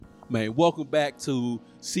Man, welcome back to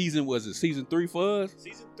season 3 for us?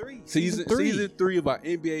 Season 3 of our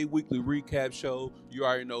NBA Weekly Recap Show. You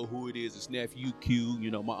already know who it is. It's Nephew Q,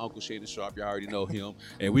 my Uncle Shannon Sharp. You already know him.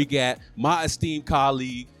 And we got my esteemed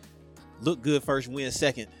colleague. Look good first, win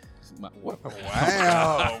second. Wow.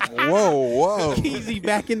 Whoa. Keezy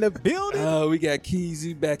back in the building. We got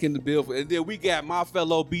Keezy back in the building. And then we got my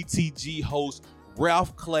fellow BTG host,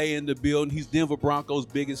 Ralph Clay, in the building. He's Denver Broncos'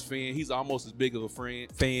 biggest fan. He's almost as big of a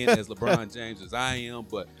fan as LeBron James as I am,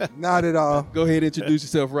 but not at all. Go ahead and introduce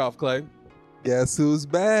yourself, Ralph Clay. Guess who's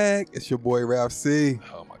back? It's your boy Ralph C.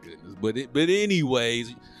 Oh my goodness. But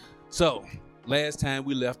anyways, so last time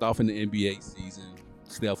we left off in the NBA season,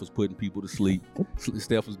 Steph was putting people to sleep.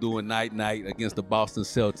 Steph was doing night against the Boston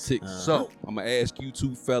Celtics. So I'm gonna ask you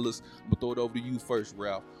two fellas. I'm gonna throw it over to you first,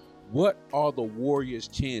 Ralph. What are the Warriors'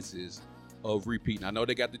 chances of repeating? I know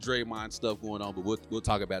they got the Draymond stuff going on, but we'll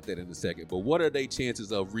talk about that in a second. But what are their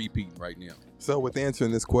chances of repeating right now? So with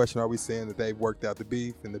answering this question, are we saying that they've worked out the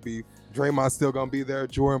beef and the beef? Draymond's still going to be there?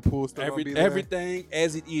 Jordan Poole still going to be there? Everything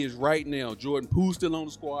as it is right now. Jordan Poole still on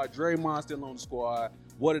the squad. Draymond still on the squad.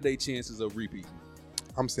 What are their chances of repeating?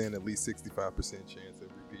 I'm saying at least 65% chance of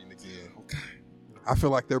repeating again. Okay. I feel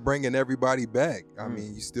like they're bringing everybody back. I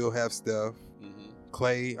mean, you still have Steph.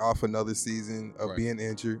 Clay off another season of being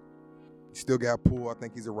injured. You still got Poole. I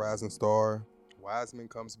think he's a rising star. Wiseman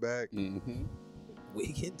comes back.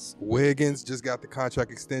 Wiggins just got the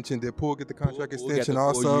contract extension. Did Poole get the contract extension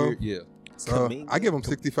also? Yeah. So I give him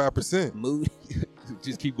 65%. Moody.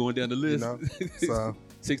 Just keep going down the list. So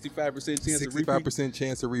 65% chance of repeating. 65%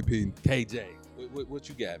 chance of repeating. KJ, what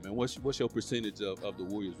you got, man? What's your percentage of the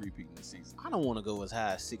Warriors repeating this season? I don't want to go as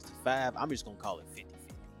high as 65. I'm just going to call it 50-50.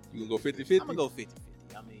 You going to go 50-50? I'm going to go 50-50.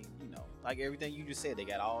 I mean, like everything you just said, they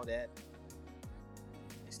got all that.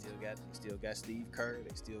 They still got Steve Kerr.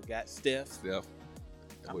 They still got Steph.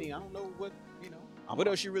 I mean, I don't know what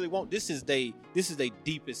else you really want. This is they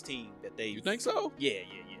deepest team that they. You think so? Yeah.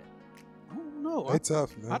 I don't know. They're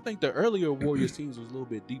tough, man. I think the earlier Warriors teams was a little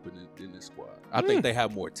bit deeper than this squad. I think they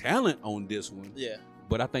have more talent on this one. Yeah.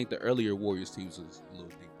 But I think the earlier Warriors teams was a little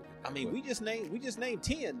deeper than that. I mean, we just named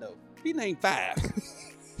 10 though. He named 5.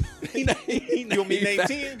 You want me to name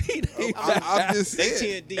 10? I'm just saying.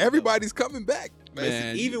 They 10 deep. Everybody's coming back,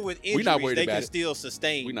 man. Even with injuries, they can still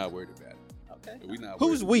sustain. We're not worried about it. Okay.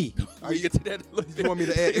 Who's we? We get to that. You want me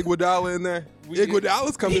to add Iguodala in there?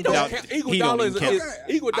 Iguodala's coming back.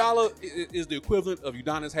 Iguodala is the equivalent of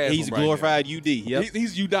Udonis Haslem. He's glorified UD. Yep.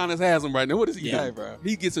 He's Udonis Haslem right now. What is he doing, bro?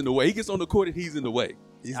 He gets in the way. He gets on the court and he's in the way.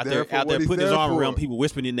 He's out there putting his arm around people,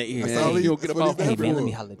 whispering in their ear. Man, you don't get up off me. Man, let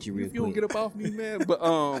me holler at you real quick. You don't get up off me, man. But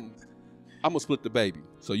I'm gonna split the baby.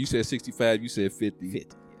 So you said 65. You said 50.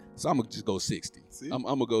 50. So I'm gonna just go 60. I'm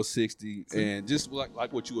gonna go 60, and just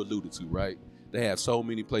like what you alluded to, right? They have so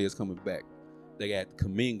many players coming back. They got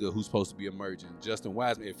Kuminga, who's supposed to be emerging. Justin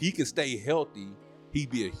Wiseman, if he can stay healthy, he'd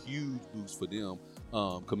be a huge boost for them.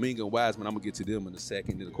 Kuminga and Wiseman, I'm gonna get to them in a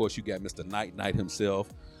second. And of course, you got Mr. Knight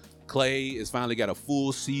himself. Clay has finally got a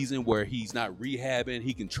full season where he's not rehabbing.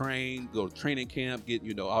 He can train, go to training camp, get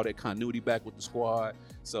all that continuity back with the squad.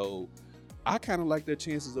 So I kind of like their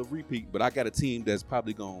chances of repeat, but I got a team that's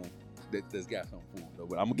probably that's got something for them.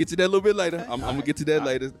 But I'm gonna get to that a little bit later. I'm gonna get to that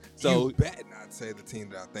later. So you better not say the team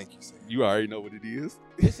that I think you say. You already know what it is.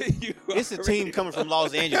 It's a team coming from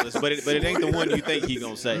Los Angeles, but it ain't the one you think he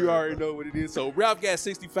gonna say. You already know what it is. So Ralph got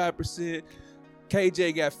 65%.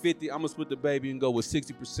 KJ got 50. I'm gonna split the baby and go with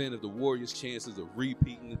 60% of the Warriors' chances of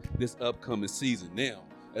repeating this upcoming season. Now,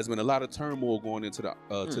 there's been a lot of turmoil going into the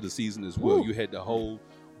to the season as well. You had the whole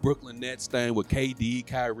Brooklyn Nets thing with KD,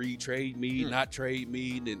 Kyrie, trade me, not trade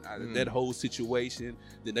me, and that whole situation.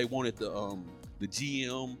 Then they wanted the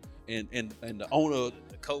GM and the owner,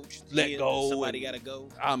 the coach, let go. Somebody got to go.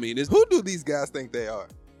 I mean, who do these guys think they are?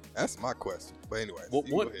 That's my question. But anyway,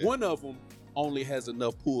 one of them only has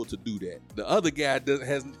enough pull to do that. The other guy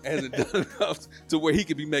hasn't done enough to where he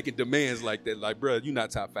could be making demands like that. Like, bro, you're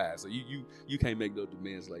not top 5, so you can't make no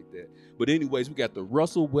demands like that. But anyways, we got the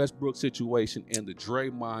Russell Westbrook situation and the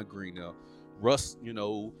Draymond Green. Now, Russ,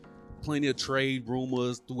 plenty of trade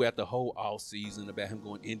rumors throughout the whole offseason about him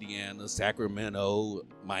going Indiana, Sacramento,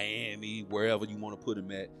 Miami, wherever you want to put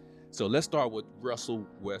him at. So let's start with Russell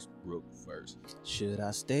Westbrook first. Should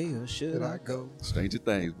I stay or should I go? Stranger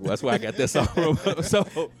Things. Well, that's why I got that song from. So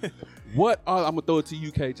I'm going to throw it to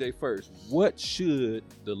you, KJ, first. What should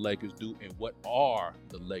the Lakers do and what are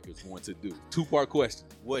the Lakers going to do? 2-part question.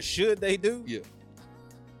 What should they do? Yeah.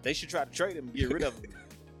 They should try to trade him and get rid of him.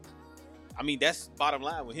 I mean, that's bottom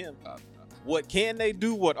line with him. What can they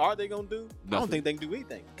do? What are they going to do? Nothing. I don't think they can do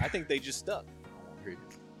anything. I think they just stuck. I don't want to hear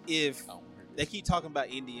this. If They keep talking about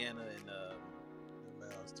Indiana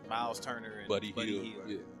and Miles Turner and Buddy Hield.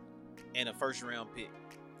 Yeah. And a first-round pick.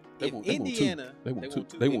 They If want Indiana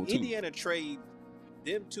two. Trade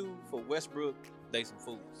them two for Westbrook, they some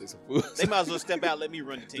fools. They might as well step out. Let me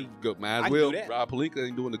run the team. Might as well. Rob Pelinka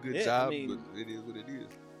ain't doing a good job, but it is what it is.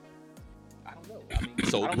 I don't know. I mean,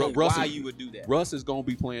 so I don't know why you would do that. Russ is gonna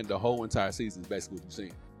be playing the whole entire season. Is basically what you're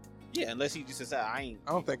saying. Yeah, unless he just decide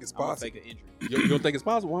I don't think it's possible. Fake an injury. You don't think it's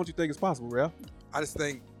possible? Why don't you think it's possible, Ralph? I just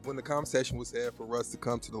think when the conversation was had for Russ to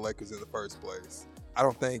come to the Lakers in the first place, I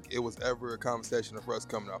don't think it was ever a conversation of Russ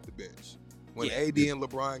coming off the bench. When AD and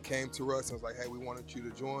LeBron came to Russ and was like, hey, we wanted you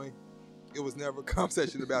to join, it was never a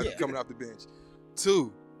conversation about you coming off the bench.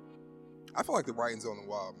 2, I feel like the writing's on the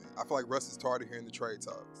wall, man. I feel like Russ is tired of hearing the trade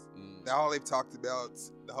talks. Now all they've talked about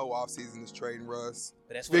the whole offseason is trading Russ,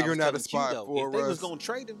 but that's figuring out a spot for If Russ. they was going to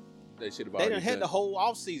trade him, they should have. They done had the whole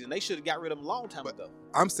offseason. They should have got rid of him a long time ago.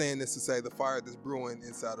 I'm saying this to say the fire that's brewing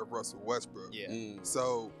inside of Russell Westbrook. Yeah.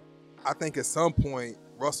 So I think at some point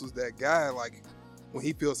Russell's that guy, like when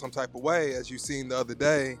he feels some type of way, as you seen the other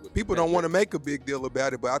day, people don't want to make a big deal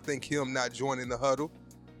about it, but I think him not joining the huddle,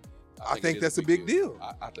 I think that's a big deal.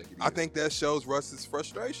 I think that shows Russ's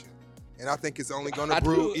frustration. And I think it's only going to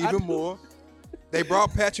brew even more. They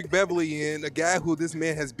brought Patrick Beverley in, a guy who this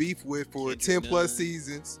man has beef with for 10-plus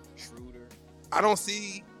seasons. Schroeder. I don't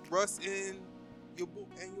see Russ and your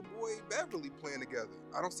boy Beverly playing together.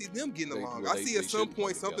 I don't see them getting along. I see at some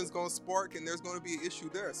point something's going to spark and there's going to be an issue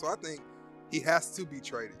there. So I think he has to be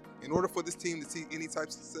traded. In order for this team to see any type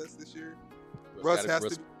of success this year, Russ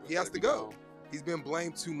has to go. He's been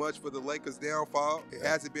blamed too much for the Lakers' downfall. It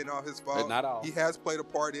hasn't been all his fault. Not all. He has played a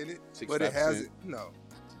part in it, but it hasn't. No.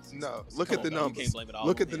 Look at the numbers. You can't blame it all.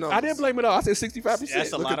 Look at the numbers. I didn't blame it all. I said 65%.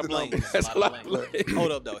 That's a lot of blame. That's a lot of blame.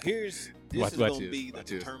 Hold up, though. This is going to be the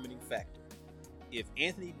determining factor. If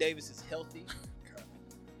Anthony Davis is healthy,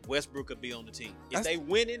 Westbrook could be on the team. If they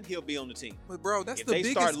winning, he'll be on the team. But bro, that's if the they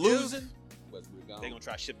biggest start losing, they're gonna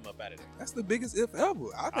try to ship him up out of there. That's the biggest if ever.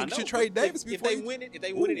 I think you should trade Davis before if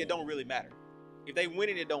they win it don't really matter. If they win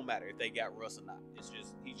it don't matter if they got Russ or not. It's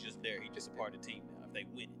just he's just there. He's just a part of the team now. If they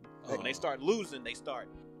win it, when they start losing, they start.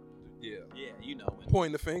 Yeah, you know.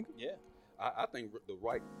 Pointing the finger. Yeah. I think the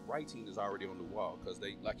right team is already on the wall because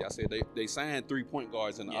they, like I said, they signed 3 point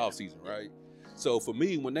guards in the offseason, right? So for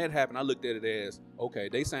me, when that happened, I looked at it as, okay,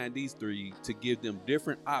 they signed these 3 to give them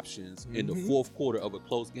different options in the fourth quarter of a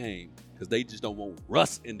close game because they just don't want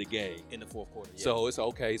Russ in the game. In the fourth quarter, yeah. So it's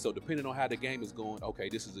okay. So depending on how the game is going, okay,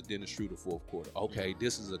 this is a Dennis Schroeder fourth quarter. Okay,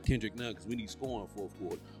 this is a Kendrick Nunn because we need scoring fourth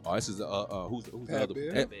quarter. Oh, this is who's the other?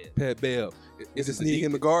 Pat Bev. It's just need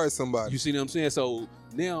him to guard somebody. You see what I'm saying? So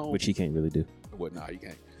now. Which he can't really do. What? Nah, he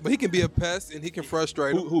can't. But he can be a pest and he can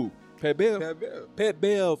frustrate him. Who? Pat Bev? Pat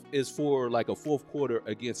Bev is for like a fourth quarter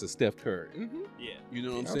against a Steph Curry. Yeah. You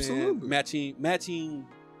know what I'm saying? Matching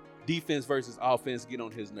defense versus offense get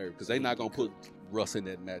on his nerve because they're not going to put Russ in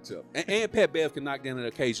that matchup. And Pat Bev can knock down an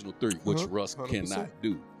occasional 3, which Russ 100%. Cannot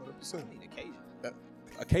do. 100%. I mean,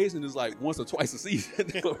 occasion is like once or twice a season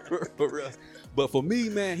for Russ. But for me,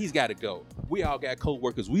 man, he's got to go. We all got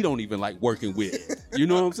co-workers we don't even like working with. You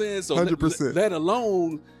know what I'm saying? So 100%. Let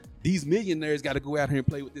alone these millionaires got to go out here and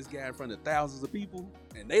play with this guy in front of thousands of people,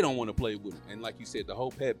 and they don't want to play with him. And like you said, the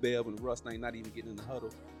whole Pat Bev and Russ thing, not even getting in the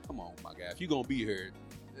huddle. Come on, my guy. If you're going to be here,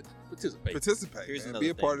 participate. Here's man. Be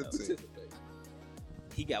a part of the team.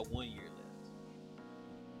 He got 1 year left.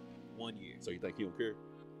 1 year. So you think he don't care?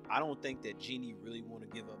 I don't think that Jeannie really want to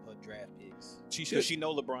give up her draft picks. She should. Because she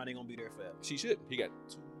know LeBron ain't going to be there forever. She should. He got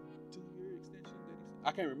two-year extension.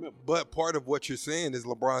 I can't remember. But part of what you're saying is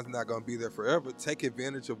LeBron's not going to be there forever. Take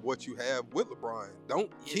advantage of what you have with LeBron.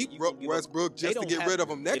 Don't keep Westbrook just to get rid of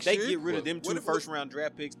him next year. If they get rid of them 2 first-round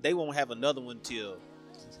draft picks, they won't have another one till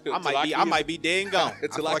I might be dead and gone.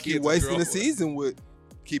 I feel like you're wasting the season with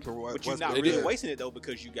keeping Westbrook. But you're not really wasting it, though,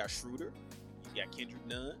 because you got Schroeder, you got Kendrick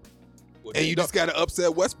Nunn. And you just got to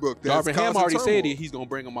upset Westbrook. Darvin Ham already said he's going to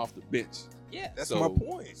bring him off the bench. Yeah, that's my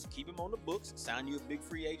point. Keep him on the books. Sign you a big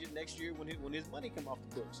free agent next year when his money come off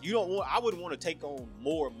the books. You don't want. I wouldn't want to take on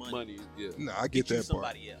more money. Yeah. No, I get that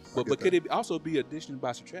somebody part. else. But could it also be addition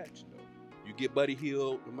by subtraction though? You get Buddy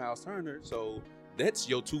Hield and Miles Turner, so that's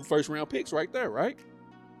your 2 first-round picks right there, right?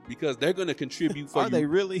 Because they're going to contribute for you. Are they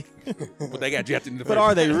really? But they got drafted in the first round. But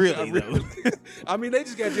are they really? I mean, they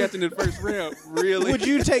just got drafted in the first round. Really? Would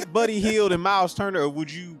you take Buddy Hield and Miles Turner, or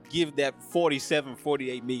would you give that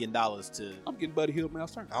 $48 million to? I'm getting Buddy Hield and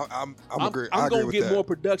Miles Turner. I'm going to get more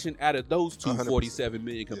production out of those two $47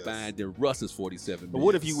 million combined than Russ's $47 million. But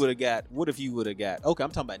what if you would have got? Okay,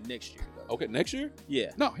 I'm talking about next year though. Okay, next year? Yeah.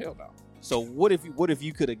 No, hell no. So what if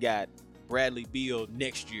you could have got Bradley Beal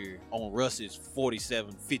next year on Russ's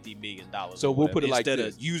 $47-50 million. So we'll put it like instead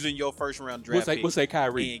this: of using your first round draft pick. We'll say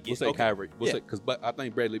Kyrie. We'll say Kyrie. Yeah. Because I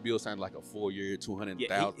think Bradley Beal signed like a 4-year, $200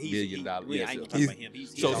 million. I ain't gonna talk about him.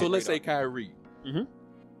 So let's say Kyrie. Mm-hmm.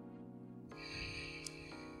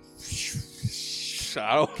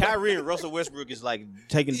 Kyrie and Russell Westbrook is like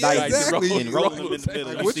taking dice and rolling them in the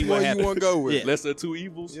middle. Like, which one you want to go with? Yeah. Lesser of two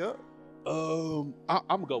evils. Yeah. I'm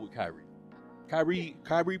gonna go with Kyrie.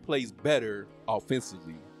 Kyrie plays better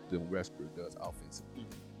offensively than Westbrook does offensively.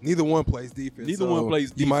 Neither one plays defense. Neither one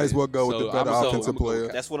plays defense. You might as well go with the better offensive player.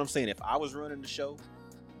 That's what I'm saying. If I was running the show,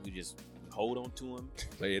 we just hold on to him,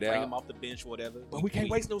 play it bring out, him off the bench, whatever. But we can't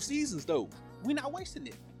waste no seasons though. We're not wasting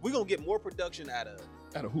it. We're gonna get more production out of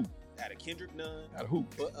who? Out of Kendrick Nunn. Out of who?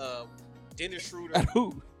 Dennis Schroeder. Out of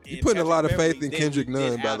who? You're putting a lot of faith in Kendrick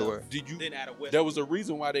Nunn, by the way. Then out of Westbrook. There was a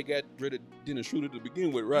reason why they got rid of Dennis Schroeder to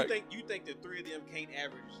begin with, right? You think the three of them can't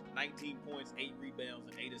average 19 points, 8 rebounds,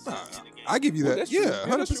 and 8 assists in the game? I give you that. That's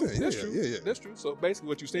 100%. That's true. Yeah. That's true. So basically,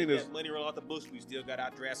 what you're saying is money roll out the books. We still got our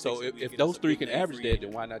draft. So if those three can average that, then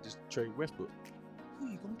why not just trade Westbrook? Who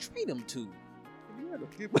you gonna trade them to?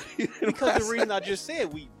 Because the reason I just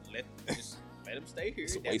said we let him stay here.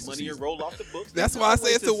 That money will roll off the books. That's why I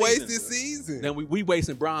say it's a wasted season. Then we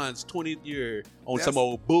wasting Bron's 20th year on some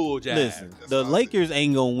old bull jive. Listen, the Lakers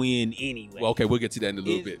ain't gonna win anyway. Well, okay, we'll get to that in a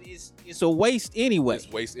little bit. It's a waste anyway. It's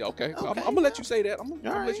waste. Okay. I'm gonna let you say that. I'm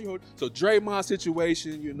gonna let you hold. So Draymond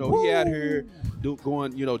situation, he out here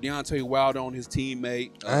going, Deontay Wilder on his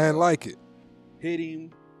teammate. I ain't like it. Hit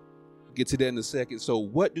him. Get to that in a second. So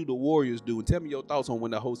what do the Warriors do? And tell me your thoughts on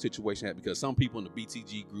when the whole situation happened. Because some people in the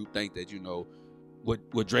BTG group think that,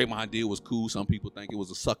 what Draymond did was cool. Some people think it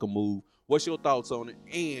was a sucker move. What's your thoughts on it?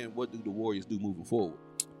 And what do the Warriors do moving forward?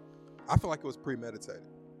 I feel like it was premeditated.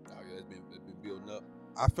 Oh, yeah, it's been building up.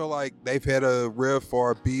 I feel like they've had a riff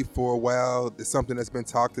or a beef for a while. It's something that's been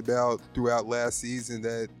talked about throughout last season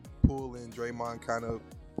that Poole and Draymond kind of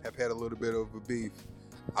have had a little bit of a beef.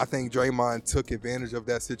 I think Draymond took advantage of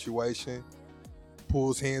that situation.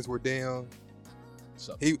 Poole's hands were down.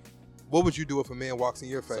 What would you do if a man walks in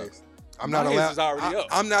your face? I'm not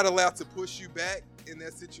allowed to push you back in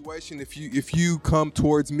that situation if you come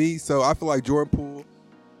towards me. So I feel like Jordan Poole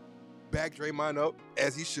backed Draymond up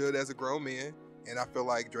as he should as a grown man. And I feel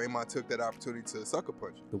like Draymond took that opportunity to sucker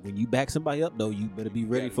punch him. But when you back somebody up, though, you better be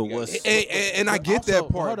ready for what's... And I get that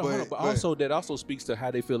part. But also, that also speaks to how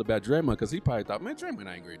they feel about Draymond, because he probably thought, man,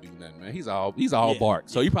 Draymond ain't going to do nothing, man. He's all bark.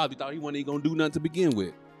 So he probably thought he wasn't even going to do nothing to begin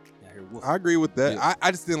with. I agree with that. Yeah. I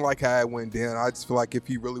just didn't like how it went down. I just feel like if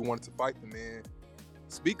he really wanted to fight the man,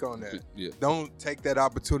 speak on that. Yeah. Don't take that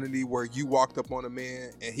opportunity where you walked up on a man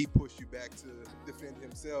and he pushed you back to defend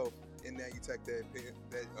himself, and now you take that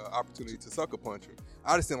opportunity to sucker punch him.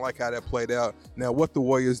 I just didn't like how that played out. Now, what the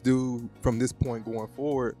Warriors do from this point going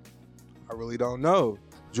forward, I really don't know.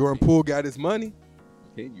 Jordan Poole got his money.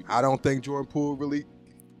 I don't think Jordan Poole really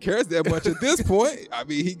cares that much at this point. I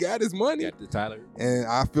mean, he got his money. Got the Tyler. And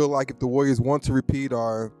I feel like if the Warriors want to repeat,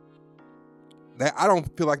 I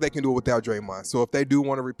don't feel like they can do it without Draymond. So if they do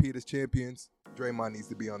want to repeat as champions, Draymond needs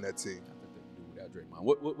to be on that team.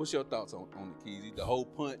 Draymond. What's your thoughts on the keys? The whole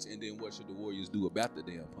punch, and then what should the Warriors do about the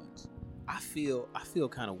damn punch? I feel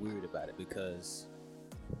kind of weird about it because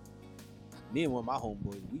me and one of my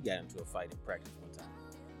homeboys, we got into a fight in practice one time,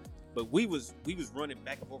 but we was running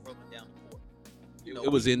back and forth up and down the court.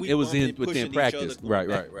 It was within practice, right.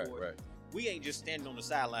 We ain't just standing on the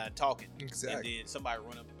sideline talking, exactly. And then somebody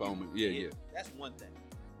run up. Boom. Yeah. That's one thing.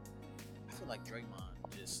 I feel like Draymond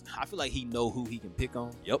I feel like he know who he can pick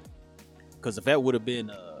on. Yep. Because if that would have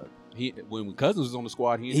been when Cousins was on the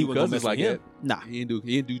squad, he didn't do Cousins like that. Nah, he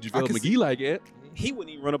didn't do JaVale McGee like that. He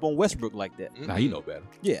wouldn't even run up on Westbrook like that. Nah, he know better.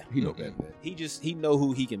 Yeah, he know better. He know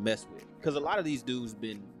who he can mess with. Because a lot of these dudes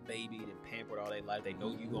been babied and pampered all their life. They know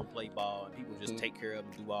you gonna play ball, and people just take care of him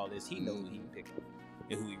and do all this. He know who he can pick up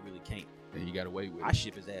and who he really can't. And he got away with it. I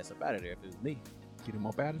ship his ass up out of there if it was me. Get him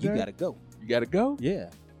up out of there. You gotta go. You gotta go. Yeah.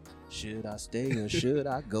 Should I stay or should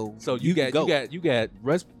I go? So you got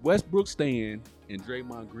Westbrook staying and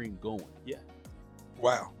Draymond Green going. Yeah.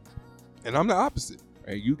 Wow. And I'm the opposite.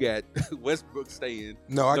 And you got Westbrook staying.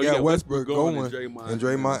 No, I got Westbrook going and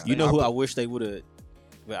Draymond. You know who I wish they would have.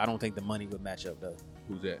 But I don't think the money would match up though.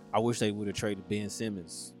 Who's that? I wish they would have traded Ben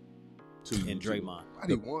Simmons and Draymond.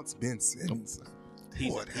 He wants Ben Simmons.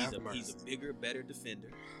 He's a bigger, better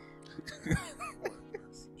defender.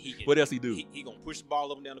 What else he do? He gonna push the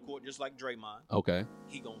ball up and down the court just like Draymond. Okay.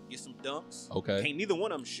 He gonna get some dunks. Okay. Can't neither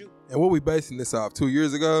one of them shoot. And what we basing this off 2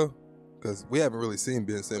 years ago? Because we haven't really seen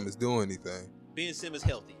Ben Simmons do anything. Ben Simmons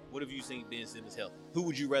healthy. What have you seen Ben Simmons healthy? Who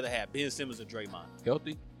would you rather have, Ben Simmons or Draymond?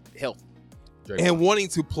 Healthy. Healthy. and wanting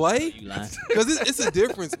to play. You lying? Because it's a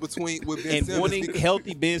difference between with Ben And Simmons wanting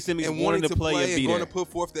healthy Ben Simmons and wanting to play and and be going there. to put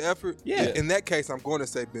forth the effort. Yeah. In that case, I'm going to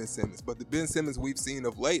say Ben Simmons. But the Ben Simmons we've seen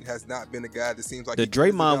of late has not been a guy that seems like The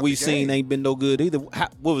Draymond we've seen ain't been no good either.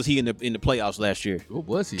 What was he in the playoffs last year? What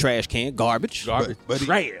was he? Trash can, garbage. But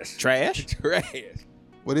Trash. Trash.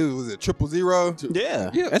 What was it? 0-0?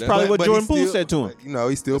 Yeah. That's probably what Jordan Poole said to him. You know,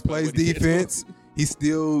 he still plays defense. He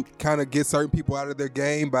still kind of gets certain people out of their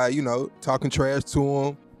game by, you know, talking trash to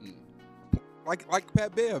them. Like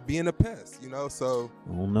Pat Bev being a pest, you know, so.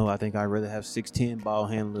 I don't know. I think I'd rather have 6'10" ball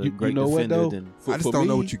handler, You great know what, defender though? than. I just don't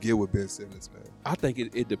know what you get with Ben Simmons, man. I think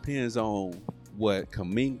it depends on what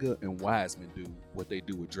Kuminga and Wiseman do, what they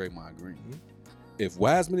do with Draymond Green. Mm-hmm. If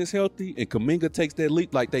Wiseman is healthy and Kuminga takes that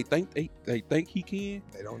leap like they think he can,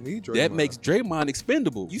 They don't need Draymond. that makes Draymond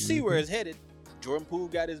expendable. You see where it's headed. Jordan Poole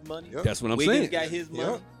got his money. Yep. That's what I'm Wiggins saying. got his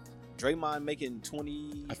money. Yep. Draymond making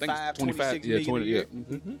 25, I think it's 26 million 20, a year.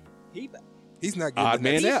 Mm-hmm. He's not Odd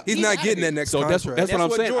getting man out. He's not getting that next So that's contract. what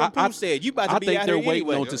I'm saying. Jordan Poole said. You about to I be think out they're here waiting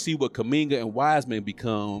anyway. on to see what Kuminga and Wiseman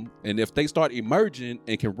become, and if they start emerging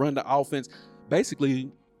and can run the offense. Basically,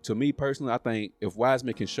 to me personally, I think if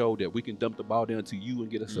Wiseman can show that we can dump the ball down to you and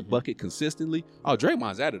get us a bucket consistently,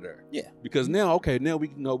 Draymond's out of there. Yeah. Because now we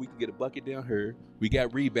can get a bucket down here. We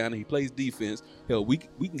got rebounding. He plays defense. Hell, we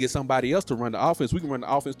can get somebody else to run the offense. We can run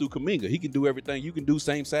the offense through Kuminga. He can do everything you can do,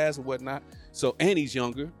 same size and whatnot. So, and he's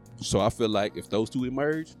younger. So I feel like if those two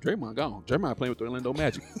emerge, Draymond gone. Draymond playing with the Orlando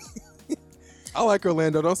Magic. I like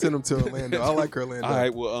Orlando. Don't send him to Orlando. I like Orlando. All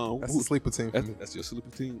right, well, that's a sleeper team for me. That's your sleeper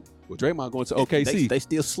team. Well, Draymond going to OKC. They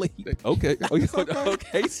still sleep. Okay.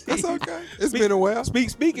 OKC. That's okay. It's been a while.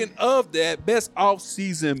 Speaking of that, best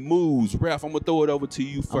off-season moves. Ralph, I'm going to throw it over to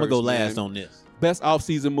you first. I'm going to go last on this. Best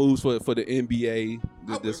off-season moves for the NBA.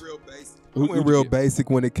 I went real basic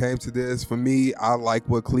when it came to this. For me, I like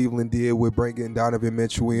what Cleveland did with bringing Donovan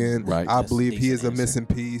Mitchell in. Right. I That's believe a he is a decent missing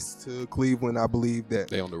piece to Cleveland. I believe that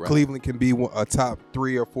They on the right. Cleveland can be a top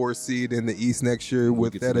 3 or 4 seed in the East next year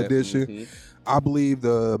with that addition. Mm-hmm. I believe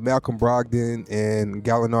the Malcolm Brogdon and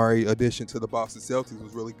Gallinari addition to the Boston Celtics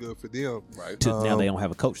was really good for them. Right. Now they don't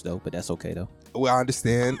have a coach, though, but that's okay, though. Well, I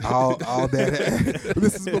understand all that.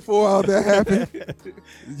 This is before all that happened.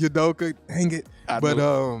 Udoka, dang it.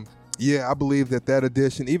 Yeah, I believe that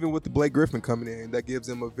addition, even with the Blake Griffin coming in, that gives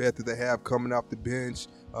them a vet that they have coming off the bench.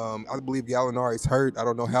 I believe Gallinari's hurt. I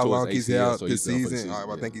don't know how long he's out this season.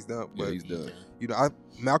 I think he's done. Yeah, But he's done. you know,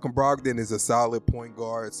 Malcolm Brogdon is a solid point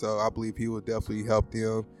guard, so I believe he will definitely help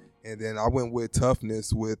them. And then I went with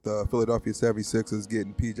toughness with Philadelphia 76ers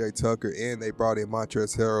getting P.J. Tucker, and they brought in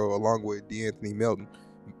Montrezl Harrell along with DeAnthony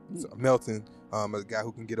Melton, a guy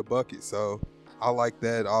who can get a bucket. So I like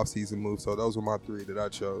that offseason move. So those were my 3 that I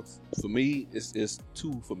chose. For me, it's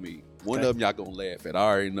 2 for me. One of them y'all gonna laugh at. I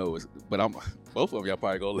already know it, but both of them y'all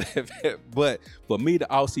probably gonna laugh at. But for me, the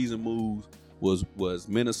offseason moves was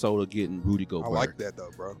Minnesota getting Rudy Gobert. I like that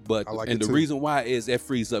though, bro. But I like and it the too. reason why is that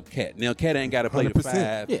frees up Cat. Now Cat ain't got to play the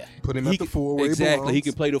 100%. 5. Yeah. Put him at the 4 where exactly. he belongs. He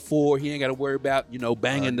can play the 4. He ain't got to worry about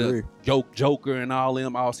banging the Joker and all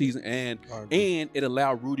them all season. And it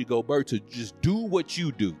allowed Rudy Gobert to just do what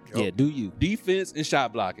you do. Yeah, do you. Defense and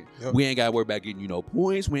shot blocking. Yep. We ain't got to worry about getting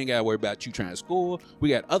points. We ain't got to worry about you trying to score. We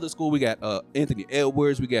got other score. We got Anthony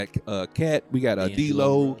Edwards. We got Cat. We got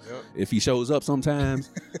D-Lo if he shows up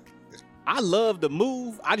sometimes. I love the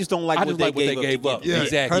move. I just don't like what they gave up. Yeah,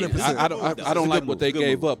 exactly. 100%. I don't like what they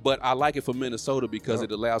gave up. up, but I like it for Minnesota because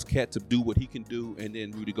it allows Cat to do what he can do, and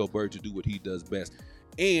then Rudy Gobert to do what he does best.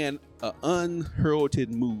 And an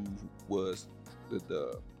unheralded move was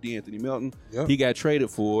the DeAnthony Melton. Yep. He got traded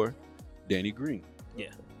for Danny Green.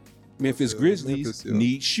 Yeah. Memphis Grizzlies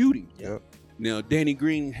need shooting. Yep. Now, Danny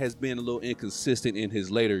Green has been a little inconsistent in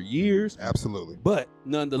his later years. Absolutely. But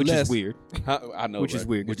nonetheless. Which is weird. I know, Which right? is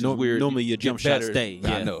weird. Which is weird. Normally your jump shot stay.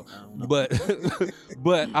 Yeah. I know. But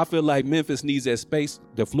I feel like Memphis needs that space,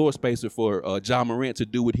 the floor spacer for John Morant to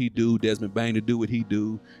do what he do, Desmond Bain to do what he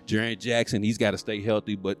do, Jaren Jackson, he's got to stay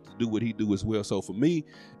healthy, but to do what he do as well. So for me,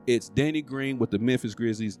 it's Danny Green with the Memphis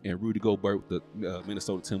Grizzlies and Rudy Gobert with the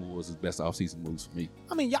Minnesota Timberwolves is best offseason moves for me.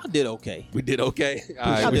 I mean, y'all did okay. We did okay.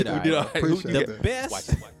 Y'all did all right. Appreciate The that.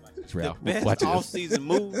 best off-season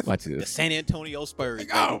move, Watch the this. San Antonio Spurs.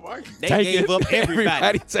 Oh, my God. They Take gave it. up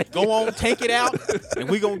everybody. Take Go on, take it out, and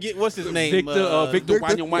we're going to get, what's his name? Victor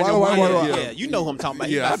Wanyama. Yeah, you know who I'm talking about.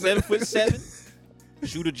 Yeah, He's about 7'7".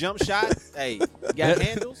 Shoot a jump shot. Hey, got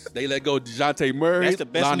handles. They let go DeJounte Murray, That's the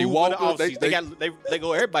best Lonnie move Walker. of the offseason. They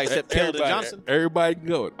go everybody except Keldon Johnson. Everybody can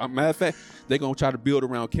go. Matter of fact, they're going to try to build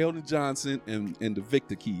around Keldon Johnson and the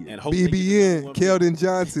Victor kid. And hope they get the BBN, number one Keldon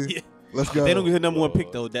Johnson. Yeah. Let's go. They don't get the number 1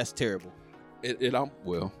 pick, though. That's terrible.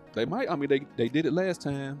 Well, They might. I mean, they did it last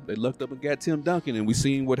time. They lucked up and got Tim Duncan, and we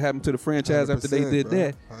seen what happened to the franchise after they did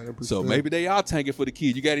that. 100%. So maybe they are tanking for the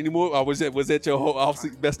kid. You got any more? Or was that your whole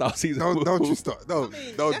best offseason? Don't you start. Don't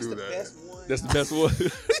do that. That's the best one.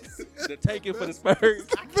 The taking for the Spurs.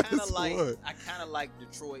 I kind of like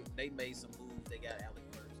Detroit. They made some moves. They got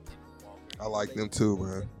Alec Burks and Walker. I like them too,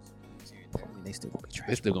 man. I mean, they still gonna be trash.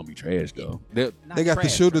 They're still gonna be trash though. They got the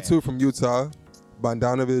shooter too from Utah,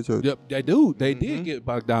 Bogdanovich. Yep, they do. They did get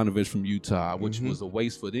Bogdanovich from Utah, which was a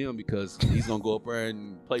waste for them because he's gonna go up there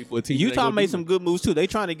and play for a team. Utah made some good moves too. They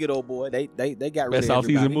trying to get old boy. They got rid best of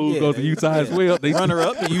everybody. offseason move goes to Utah as well. They runner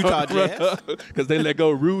up the Utah Jazz because they let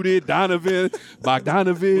go Rudy, Donovan,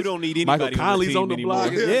 Bogdanovich. We don't need anybody. Michael Conley's on the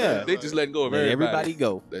block. Yeah, they just letting go of everybody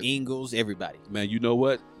go. Ingles, everybody. Man, you know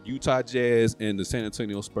what? Utah Jazz and the San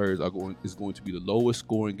Antonio Spurs is going to be the lowest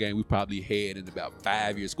scoring game we probably had in about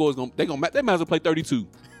 5 years. They might as well play 32.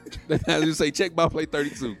 They might as well say check by play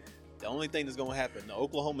 32. The only thing that's gonna happen, the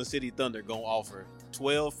Oklahoma City Thunder gonna offer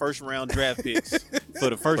 12 first-round draft picks for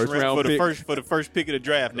the first pick of the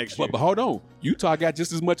draft next year. But hold on, Utah got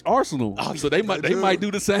just as much arsenal, so they might do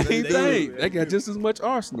the same thing. They got just as much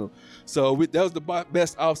arsenal. So that was the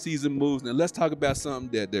best offseason moves. Now let's talk about something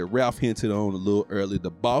that Ralph hinted on a little earlier: the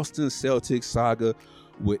Boston Celtics saga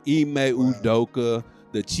with Ime Udoka.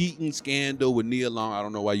 The cheating scandal with Nia Long. I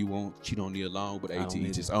don't know why you won't cheat on Nia Long, but AT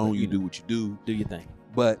just own you, do what you do. Do your thing.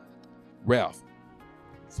 But Ralph,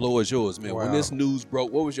 floor is yours, man. Wow. When this news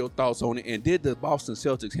broke, what was your thoughts on it? And did the Boston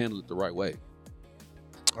Celtics handle it the right way?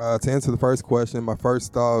 To answer the first question, my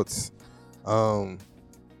first thoughts, I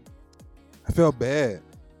felt bad.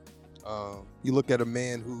 You look at a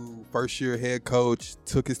man who first-year head coach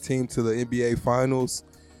took his team to the NBA Finals,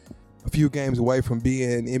 a few games away from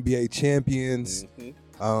being NBA champions.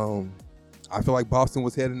 I feel like Boston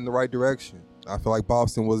was heading in the right direction. I feel like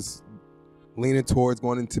Boston was leaning towards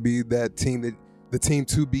going to be that team, the team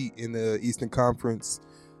to beat in the Eastern Conference.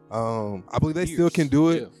 I believe they still can do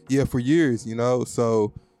it. Yeah, for years,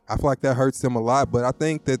 So I feel like that hurts them a lot. But I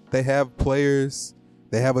think that they have players.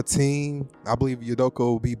 They have a team. I believe Udoka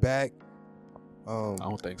will be back. I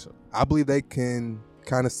don't think so. I believe they can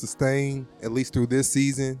kind of sustain at least through this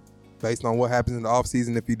season based on what happens in the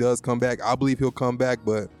offseason. If he does come back, I believe he'll come back.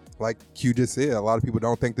 But like Q just said, a lot of people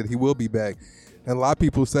don't think that he will be back. And a lot of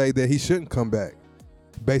people say that he shouldn't come back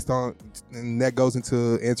based on, and that goes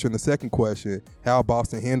into answering the second question, how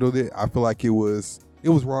Boston handled it. I feel like it was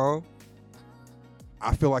wrong.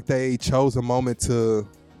 I feel like they chose a moment to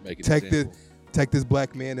take this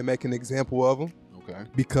black man and make an example of him. Okay.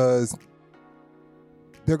 Because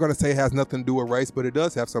they're going to say it has nothing to do with race, but it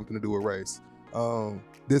does have something to do with race.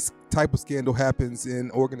 This type of scandal happens in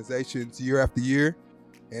organizations year after year,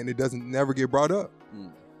 and it doesn't never get brought up.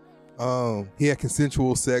 He had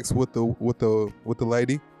consensual sex with the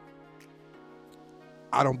lady.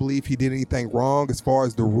 I don't believe he did anything wrong as far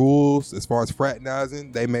as the rules, as far as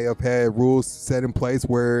fraternizing. They may have had rules set in place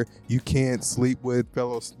where you can't sleep with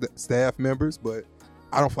fellow staff members, but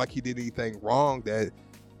I don't feel like he did anything wrong that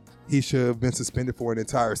he should have been suspended for an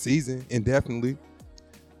entire season indefinitely.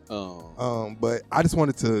 But I just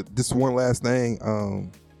wanted to, just one last thing.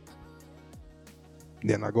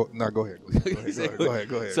 Yeah, go ahead.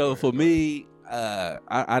 Go ahead. So for me,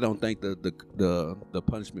 I don't think the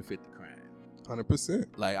punishment fit the crime.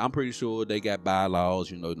 100%. Like, I'm pretty sure they got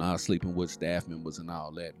bylaws, not sleeping with staff members and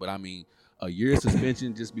all that. But I mean, a year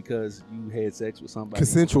suspension just because you had sex with somebody.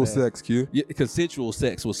 Consensual sex, Q. Yeah, consensual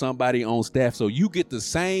sex with somebody on staff. So you get the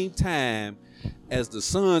same time as the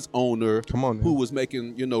Suns owner, who was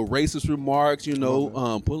making, racist remarks,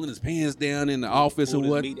 pulling his pants down in the office and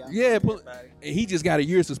what. Yeah, and he just got a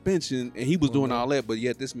year suspension, and he was doing all that, but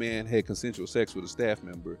yet this man had consensual sex with a staff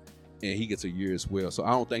member, and he gets a year as well. So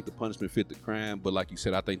I don't think the punishment fit the crime, but like you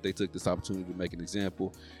said, I think they took this opportunity to make an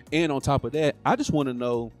example. And on top of that, I just want to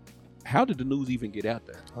know, how did the news even get out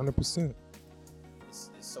there? 100%. It's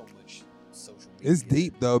so much social media. It's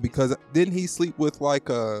deep though, because didn't he sleep with like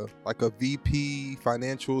a VP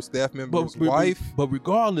financial staff member's wife? But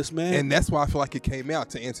regardless, man, and that's why I feel like it came out,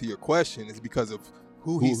 to answer your question, is because of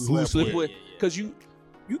who he slept with. Because you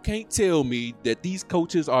can't tell me that these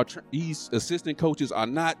coaches these assistant coaches are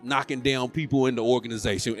not knocking down people in the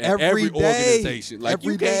organization. Every organization, like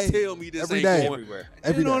every you day. can't tell me this Every ain't day. going Everywhere.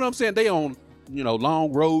 You know what I'm saying? They on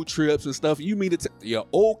long road trips and stuff. You mean to you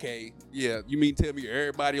mean to tell me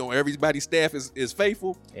everybody on everybody's staff is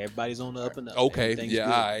faithful? Everybody's on the up and up. Okay, yeah, all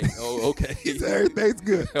right. Oh, okay. Everything's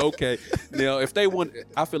good. Okay. Now, if they want,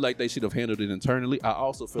 I feel like they should have handled it internally. I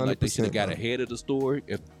also feel like they should have got ahead of the story.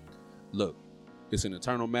 It's an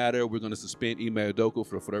internal matter. We're going to suspend Ime Udoka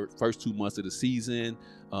for the first 2 months of the season.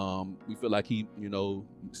 We feel like he,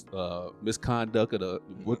 misconduct of the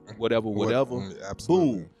whatever.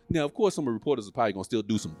 Absolutely. Boom. Now, of course, some reporters are probably going to still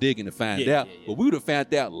do some digging to find out. Yeah. But we would have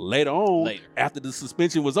found out later on after the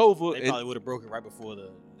suspension was over. They probably would have broken right before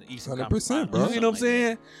the Eastern 100%, bro. You know what I'm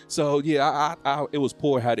saying? So, yeah, it was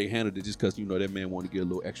poor how they handled it just because, that man wanted to get a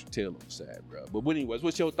little extra tail on the side, bro. But anyways,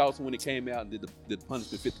 what's your thoughts when it came out and did the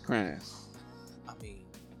punishment fit the crime? I mean,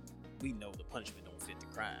 we know the punishment don't fit the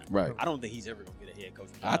crime. Right. I don't think he's ever going to get a head coach.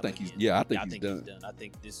 I think he's done. I think he's done. I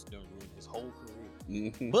think this is going to ruin his whole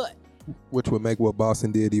career. Mm-hmm. But which would make what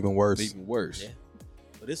Boston did even worse. Yeah.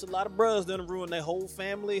 But it's a lot of brothers that ruin their whole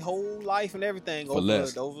family, whole life, and everything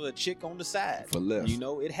over a chick on the side. For less.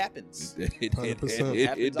 It happens. It happens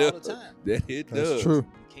all the time. It does. That's true. You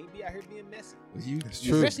can't be out here being messy. It's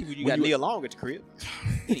true. Especially when you got Neil Long at the crib.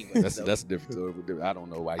 Anyway, that's different. I don't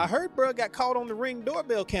know why. I heard bro got caught on the Ring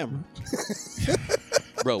doorbell camera.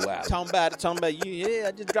 Bro, wow. Talking about you. Yeah,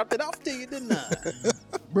 I just dropped it off to you, didn't I?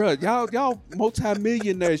 Bro, y'all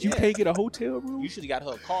multi-millionaires. You can't get a hotel room? You should have got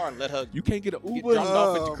her a car and let her. You can't get an Uber? Dropped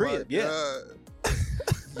off at the crib.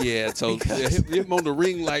 Yeah, so him on the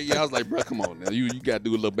ring light, I was like, bro, come on now. You got to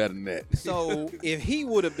do a little better than that. So if he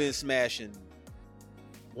would have been smashing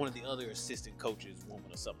one of the other assistant coaches, woman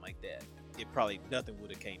or something like that, it probably nothing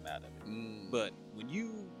would have came out of it. But when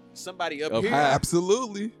somebody up here,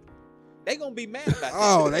 absolutely. They gonna be mad about that.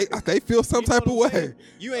 Oh, they feel some type of way.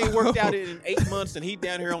 You ain't worked out in 8 months, and he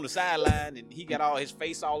down here on the sideline, and he got all his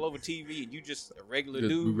face all over TV, and you just a regular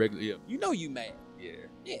dude. Yeah. You mad. Yeah.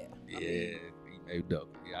 I mean, he made up.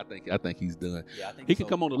 Yeah, I think he's done. Yeah, I think he can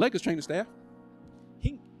come on the Lakers training staff.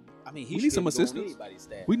 He we need some assistance.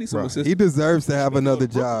 We need some assistance. He deserves to have another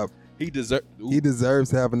job. He deserves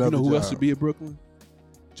to have another job. Who else should be in Brooklyn?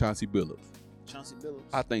 Chauncey Billups. Chauncey Billups.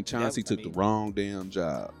 I think Chauncey took the wrong damn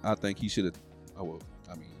job. I think he should have.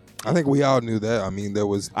 I think we all knew that. I mean, there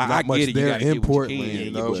was not much there in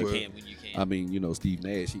Portland. I mean, Steve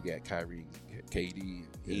Nash, he got Kyrie, KD.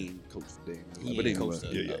 He ain't coached the damn. But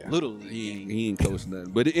anyway, Little he ain't coached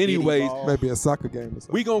nothing. But anyways, maybe a soccer game or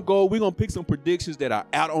something. We gonna pick some predictions that are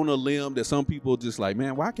out on a limb that some people just like,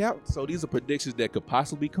 man, whack out. So these are predictions that could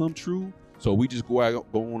possibly come true. So we just go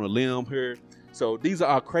on a limb here. So these are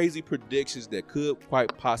our crazy predictions that could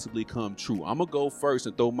quite possibly come true. I'm going to go first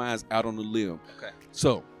and throw mine out on the limb. Okay.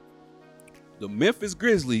 So the Memphis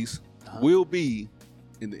Grizzlies will be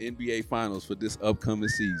in the NBA Finals for this upcoming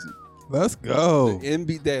season. Let's go.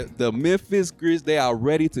 The Memphis Grizzlies, they are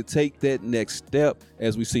ready to take that next step.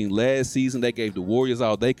 As we've seen last season, they gave the Warriors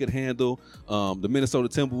all they could handle. The Minnesota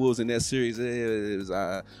Timberwolves in that series,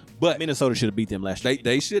 but Minnesota should have beat them last year.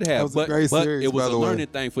 They should have, but series, it was a learning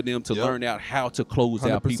thing for them to learn out how to close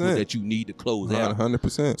 100%. Out people that you need to close out.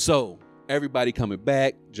 100%. So everybody coming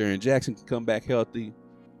back. Jaren Jackson can come back healthy.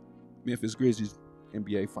 Memphis Grizzlies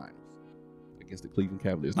NBA Finals against the Cleveland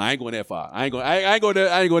Cavaliers. Now, I ain't going that far. I ain't going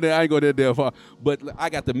that far. But I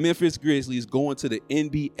got the Memphis Grizzlies going to the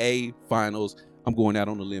NBA Finals. I'm going out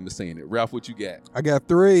on the limb and saying it. Ralph, what you got? I got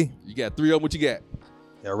 3. You got 3 of them. What you got?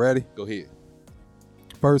 Y'all ready? Go ahead.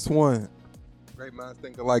 First one. Great minds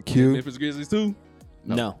think alike, Q. Memphis Grizzlies too?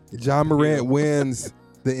 No. Ja Morant wins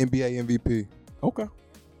the NBA MVP. Okay.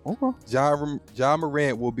 Ja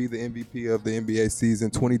Morant will be the MVP of the NBA season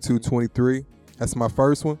 22-23. That's my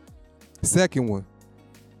first one. Second one,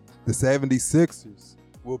 the 76ers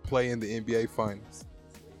will play in the NBA Finals.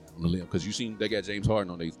 Because you seen they got James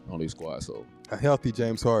Harden on their squad, so a healthy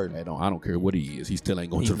James Harden. I don't care what he is. He still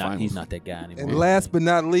ain't going to the finals. He's not that guy anymore. And last but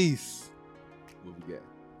not least, what we got?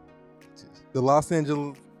 The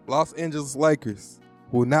Los Angeles Lakers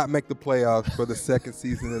will not make the playoffs for the second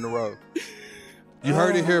season in a row. You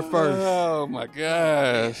heard it here first. Oh my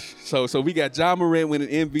gosh! So we got Ja Morant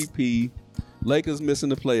winning MVP. Lakers missing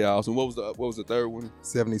the playoffs, and what was the third one?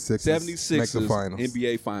 76ers make the finals.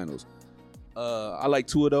 NBA Finals. I like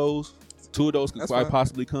 2 of those. 2 of those could quite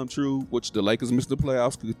possibly come true, which the Lakers missing the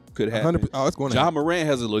playoffs could happen. It's going to Ja Morant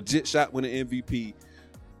has a legit shot winning MVP.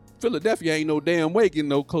 Philadelphia ain't no damn way getting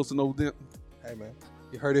no close to no damn. Hey man,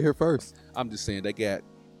 you heard it here first. I'm just saying they got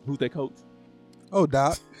who's their coach? Oh,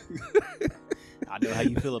 Doc. I know how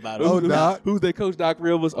you feel about it. Oh, Doc. Who's their coach? Doc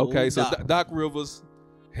Rivers. Okay, so Doc. Doc Rivers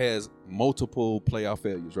has multiple playoff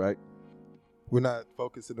failures, right? We're not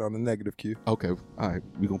focusing on the negative, Q. Okay, all right.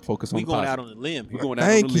 We're going to focus on we the going positive. out on the limb. We're going out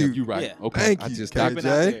on the limb. You're right. Yeah. Okay. Thank you,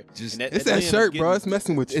 KJ. It's that shirt, bro. It's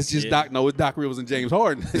messing with you. It's just Doc. No, it's Doc Rivers and James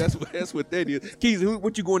Harden. That's what that is. Keys,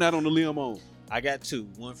 what you going out on the limb on? I got 2.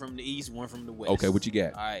 One from the East, one from the West. Okay, what you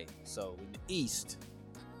got? All right. So in the East,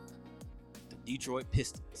 the Detroit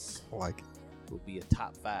Pistons. I like it. will be a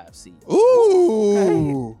top 5 seed.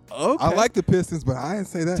 Ooh. Okay. I like the Pistons, but I didn't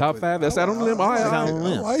say that. Top 5. That's out on the limb. I Out on the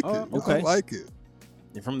limb. like it. Okay. I like it.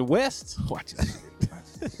 And from the West, Watch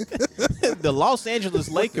it. the Los Angeles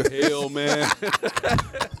Lakers Hell, man.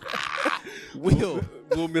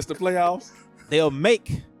 We'll miss the playoffs. they'll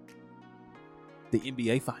make the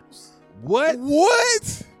NBA Finals. What?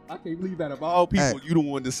 What? I can't believe that of all people, you the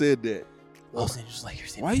one that said that. Los Angeles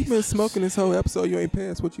Lakers. Why you been smoking this whole episode? You ain't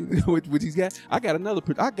passed what you what he's got? I got another.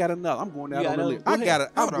 I'm going out on a limb. I'm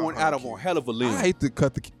going out on a hell of a limb. I hate to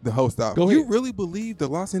cut the host out. Go You ahead. really believe the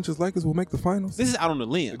Los Angeles Lakers will make the finals? This is out on the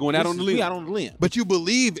limb. Going out on the limb. We out on the limb. But you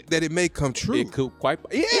believe that it may come true. It could quite.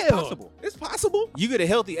 Yeah, It's possible. It's possible. You get a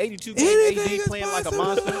healthy 82 game Anything AD is playing like a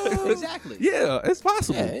possible. monster. Exactly. Yeah, it's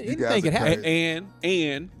possible. Yeah, guys anything are can happen. crazy.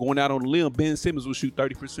 And going out on the limb, Ben Simmons will shoot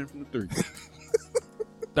 30% from the three.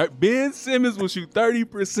 Ben Simmons will shoot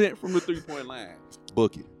 30% from the 3-point line.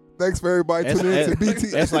 Book it. Thanks for everybody tuning in to BT.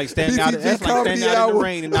 That's like standing out. BTG That's like Comedy standing out in the Hour.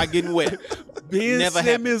 rain and not getting wet. Ben Never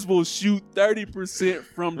Simmons will shoot 30%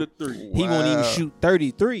 from the three. He won't even shoot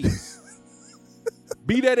 33.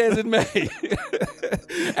 Be that as it may.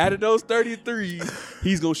 Out of those 33,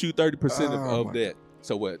 he's going to shoot 30% Oh, of my that.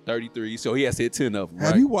 So what, 33? So he has to hit 10 of them,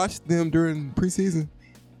 Have right? you watched them during preseason?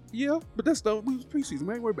 Yeah, but that's the we was preseason.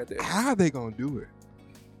 Man, ain't worried about that. How are they gonna do it?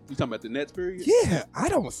 You talking about the Nets period? Yeah, I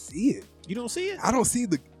don't see it. You don't see it? I don't see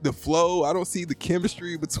the flow. I don't see the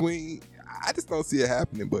chemistry between. I just don't see it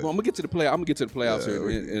happening. But Well, I'm gonna get to the playoffs Yeah, here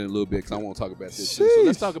we- in a little bit because I want to talk about this too. So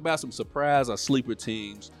let's Sheesh. talk about some surprise or sleeper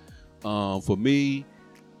teams. For me,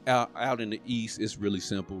 out in the East, it's really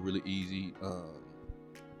simple, really easy.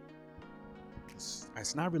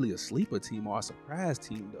 It's not really a sleeper team or a surprise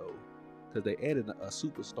team though, because they added a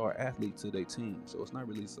superstar athlete to their team, so it's not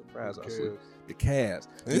really a surprise. The Cavs.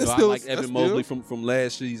 And You it's know, still- I like that's Evan Mobley from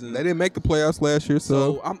last season. they didn't make the playoffs last year,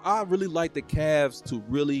 so So I really like the Cavs to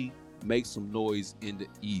really make some noise in the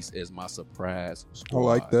East as my surprise I squad.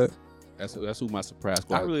 like that. That's who my surprise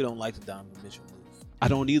squad. I really don't like the Donovan Mitchell move. I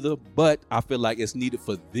don't either, but I feel like it's needed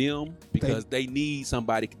for them because they need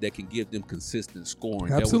somebody that can give them consistent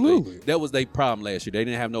scoring. Absolutely. That was their problem last year. They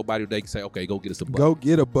didn't have nobody they could say, okay, go get us a bucket. Go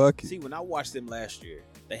get a bucket. See, when I watched them last year,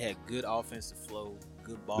 they had good offensive flow,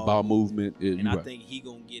 good ball, The ball movement. and I think he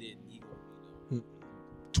gonna get it. And he gonna,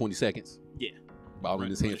 20 seconds. Yeah. Ball in Run-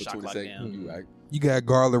 his run hand the for shot 20 clock seconds. down. You right. You got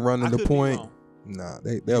Garland running I the could be point. wrong. Nah,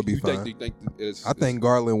 they'll be You fine. think I think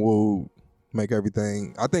Garland will make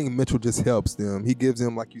everything. I think Mitchell just helps them. He gives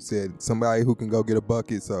them, like you said, somebody who can go get a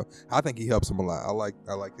bucket. So I think he helps them a lot. I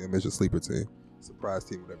like them as a sleeper team, surprise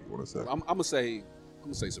team, whatever you want to say. I'm gonna say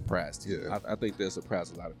surprise team. Yeah. I think they'll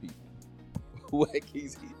surprise a lot of people. What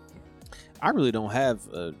keys he? I really don't have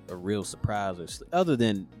a real surprise other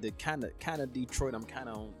than the kind of Detroit. I'm kind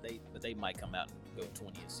of on. They might come out and go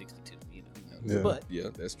 20 and 62. You know, Yeah. but Yeah,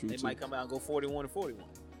 that's true they too. might come out and go 41 and 41.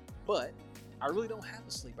 But I really don't have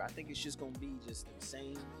a sleeper. I think it's just going to be just the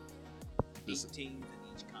same 8 teams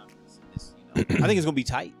in each conference. And this, I think it's going to be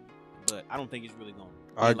tight, but I don't think it's really going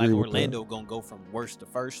to. I agree like with Orlando going to go from worst to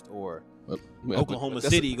first, or Well, Oklahoma that's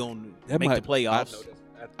City going to that make might- the playoffs.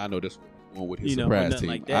 I know that's where he's going with his You know, surprise nothing team.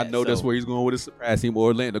 like I that, know that's so- where he's going with his surprise team.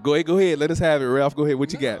 Orlando. Go ahead. Let us have it, Ralph. Go ahead.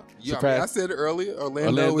 What you got? Yeah, Surprise. I said it earlier.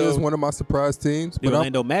 Orlando is one of my surprise teams. The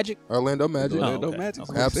Orlando Magic. Orlando Magic. Orlando okay. Magic.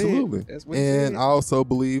 Okay. That's what he said. Absolutely. That's what he And said. I also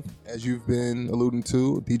believe, as you've been alluding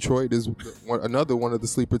to, Detroit is another one of the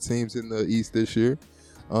sleeper teams in the East this year.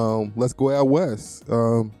 Let's go out west.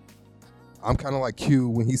 I'm kind of like Q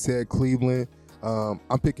when he said Cleveland.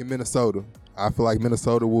 I'm picking Minnesota. I feel like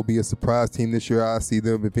Minnesota will be a surprise team this year. I see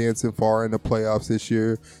them advancing far in the playoffs this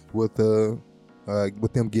year with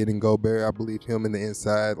them getting Gobert. I believe him in the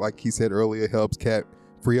inside, like he said earlier, helps Cat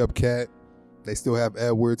free up Cat. They still have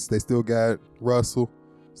Edwards. They still got Russell.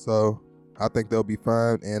 So I think they'll be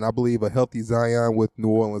fine. And I believe a healthy Zion with New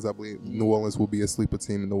Orleans. I believe New Orleans will be a sleeper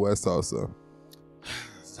team in the West also.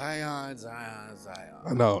 Zion.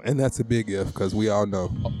 I know, and that's a big if because we all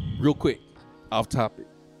know. Real quick, off topic.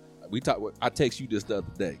 I text you this the other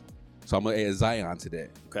day, so I'm gonna add Zion to that.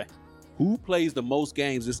 Okay. Who plays the most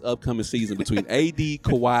games this upcoming season between AD,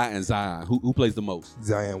 Kawhi, and Zion? Who plays the most?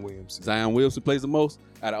 Zion Williamson. Zion Williamson plays the most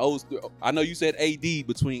out of those three. I know you said AD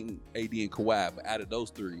between AD and Kawhi, but out of those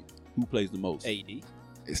three, who plays the most? AD.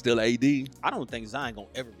 It's still AD. I don't think Zion gonna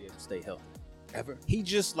ever be able to stay healthy. Ever? He's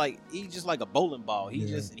just like a bowling ball. He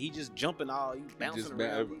Yeah. just jumping all, he bouncing just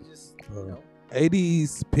around. He just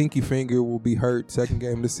AD's pinky finger will be hurt second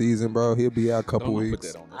game of the season, bro. He'll be out a couple Don't weeks.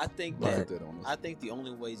 Put that on us. I think Don't that put that on us. I think the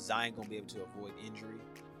only way Zion gonna be able to avoid injury,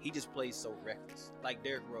 he just plays so reckless. Like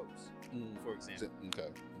Derrick Rose, for example. Okay.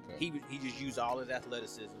 He just used all his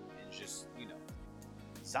athleticism and just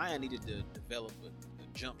Zion needed to develop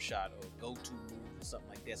a jump shot or go-to move or something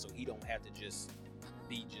like that, so he don't have to just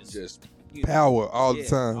be power all the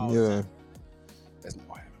time. All the time. That's not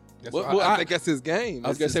what happened. I think that's his game. I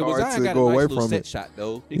was gonna say, hard Zion to got go a nice away little from set it. shot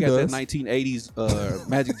though. He He got does. that 1980s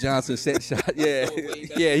Magic Johnson set shot. Yeah,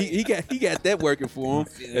 yeah. He got that working for him.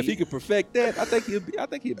 If he could perfect that, I think he'll be. All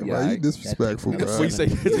You right. disrespectful, That's bro. what you say.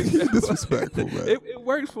 You disrespectful, man. It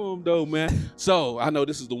works for him though, man. So I know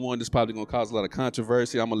this is the one that's probably gonna cause a lot of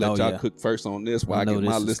controversy. I'm gonna let y'all cook first on this while I get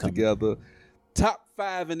my list together. Top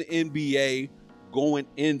 5 in the NBA going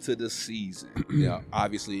into the season. Now,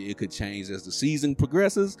 obviously, it could change as the season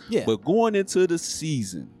progresses. Yeah. But going into the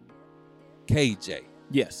season, KJ.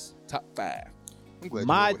 Yes. Top 5.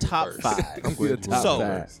 My top 5. I'm glad you went So,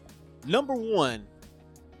 first. number 1, and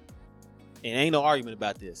ain't no argument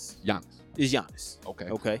about this, Giannis. is Giannis.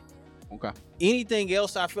 Okay. Anything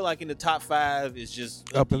else I feel like in the top 5 is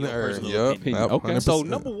just Up in to the your air. personal Yep. opinion. Okay. 100%. So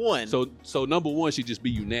number 1. So number 1 should just be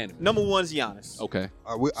unanimous. Number 1 is Giannis. Okay.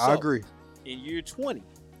 I agree. In year 20,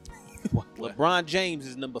 LeBron James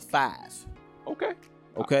is number 5. Okay.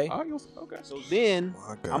 Okay. Okay. So then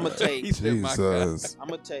My God. I'm gonna take He said, "My God." Jesus. I'm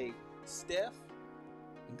gonna take Steph,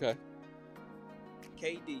 Okay.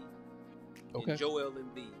 KD, Okay. and Joel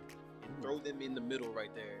Embiid, and throw them in the middle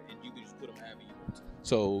right there, and you can just put them however you want to.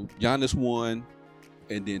 So Giannis 1,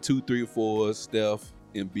 and then 2, 3, or 4, Steph,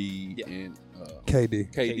 Embiid, and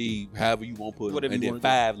KD, however you want to put them. Whatever And you then wanna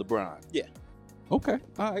 5, LeBron. Yeah. Okay.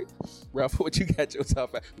 All right. Ralph, what you got your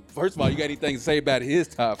top 5? First of all, you got anything to say about his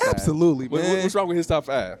top 5? Absolutely, man. What's wrong with his top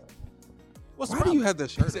 5? What's the Why do problem? you have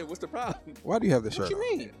that He shirt? said, what's the problem? Why do you have the What shirt? you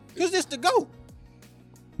on? mean? Because it's the GOAT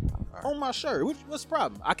on my shirt. What's the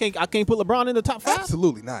problem? I can't put LeBron in the top 5.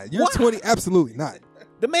 Absolutely not. You're Why? 20. Absolutely not.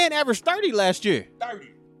 The man averaged 30 last year. 30.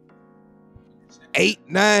 8,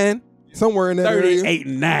 9, somewhere in that area. 8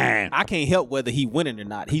 and 9. I can't help whether he winning or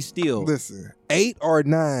not. He's still. Listen, 8 or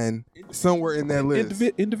 9, somewhere in that list.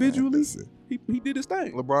 Individually, Listen, he did his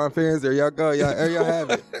thing. LeBron fans, there y'all go. There y'all have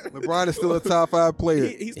it. LeBron is still a top 5 player.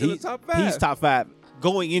 He's still a top 5. He's top 5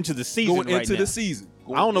 going into the season. going right into now. the season.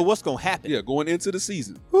 I don't know what's gonna happen. Yeah, going into the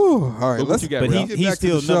season. Whew, all right, What let's you got, But Ralph? get he's back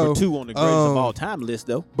to still the number show. 2 on the greatest of all time list,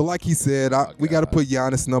 though. But like he said, we got to put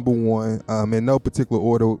Giannis number 1 in no particular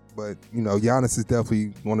order. But, Giannis is definitely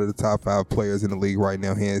one of the top 5 players in the league right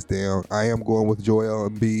now, hands down. I am going with Joel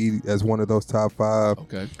Embiid as one of those top 5.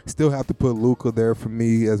 Okay. Still have to put Luka there for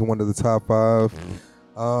me as one of the top 5.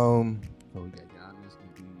 So we got Giannis,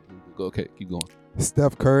 Embiid, Luka. Okay, keep going.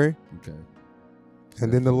 Steph Curry. Okay.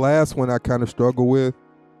 And then the last one I kind of struggle with,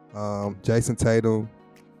 Jason Tatum,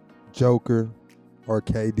 Joker, or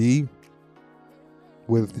KD.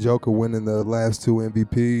 With Joker winning the last 2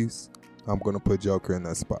 MVPs, I'm going to put Joker in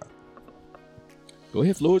that spot. Go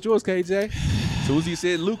ahead, floor is yours, KJ. As soon as he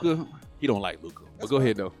said Luka, he don't like Luka. But go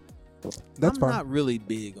ahead, though. That's I'm fine. not really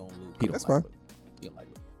big on Luke. That's fine. He don't like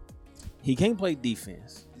Luka. He can't play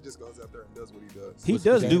defense. He just goes out there and does what he does. He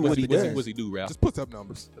does do what he What's does. he do, Ralph? Just puts up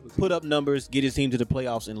numbers. Put up numbers, get his team to the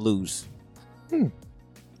playoffs, and lose.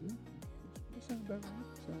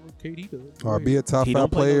 KD does. Or be a top He 5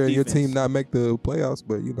 don't play no player and your defense. team not make the playoffs,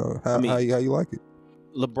 but how you like it.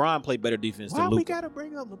 LeBron played better defense Why than we Luka. gotta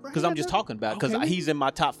bring up LeBron? Because I'm just talking about because Okay. he's in my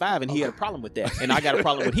top 5 and he had a problem with that, and I got a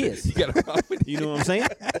problem with his. You got a problem with You know what I'm saying?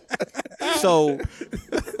 So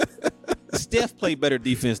Steph played better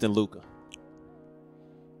defense than Luka.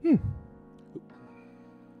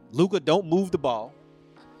 Luka don't move the ball,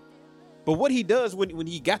 but what he does when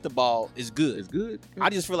he got the ball is good. It's good. I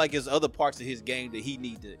just feel like there's other parts of his game that he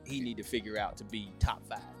need to figure out to be top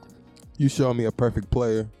 5 to me. You show me a perfect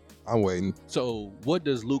player, I'm waiting. So, what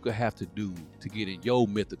does Luka have to do to get in your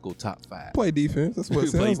mythical top 5? Play defense. That's what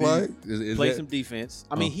it Play sounds like. Is Play that some defense.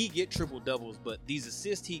 I mean, he get triple doubles, but these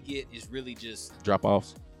assists he get is really just drop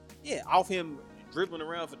offs? off him dribbling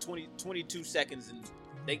around for 22 seconds and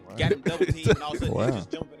they got him double teamed and all of a sudden he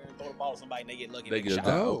just jump in there and throw the ball to somebody and they get lucky and They make a get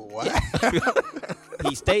shot. Oh, wow.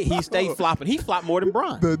 He stayed flopping. He flopped more than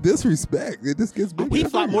Bron. The disrespect. It just gets bigger. He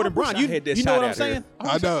flopped more than I wish Bron. I You had that know shot what I'm out here. saying?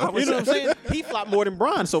 I know. You know what I'm saying? He flopped more than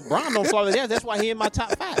Bron, so Bron don't flop his ass. That's why he in my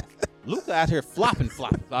top 5. Luka out here flopping.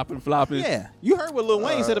 Flopping. Yeah. You heard what Lil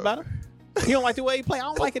Wayne said about him. He don't like the way he play. I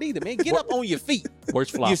don't like it either, man. Get up on your feet.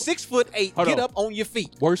 Worst flopper. You're 6'8". Hold Get on. up on your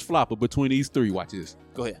feet. Worst flopper between these 3. Watch this.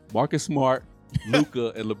 Go ahead. Marcus Smart,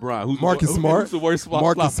 Luka, and LeBron. Marcus Smart? Who's the worst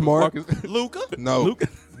Marcus flopper? Smart? Luka, No.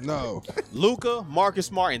 No. Marcus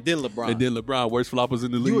Smart, and then LeBron. And then LeBron, worst floppers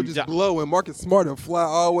in the You would league. just blow and Marcus Smart and fly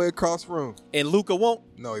all the way across the room. And Luka won't.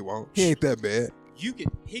 No, he won't. He ain't that bad.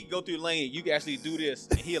 he can go through the lane. You can actually do this,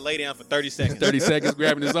 and he'll lay down for 30 seconds. 30 seconds,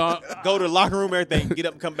 grabbing his arm. Go to the locker room, everything. Get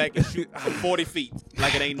up and come back and shoot from 40 feet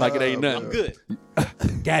like it ain't nothing. I'm good.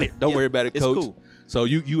 Got it. Don't worry about it, Coach. It's cool. So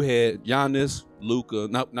you had Giannis, Luka.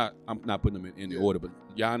 I'm not putting them in the order, but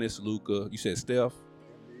Giannis, Luka. You said Steph,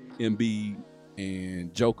 Embiid,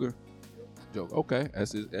 and Joker. Okay,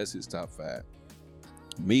 that's his top 5.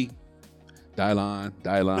 Me, Dylon.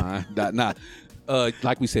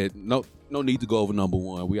 Like we said, no need to go over number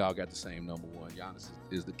 1. We all got the same number 1. Giannis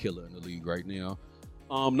is the killer in the league right now.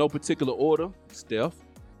 No particular order. Steph,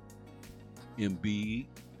 Embiid,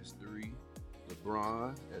 that's 3.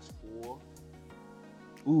 LeBron, that's 4.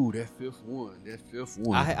 Ooh, that fifth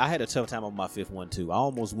one. I had a tough time on my 5th one too. I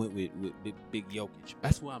almost went with Big Jokic.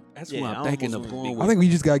 That's what I'm thinking of going with. I think we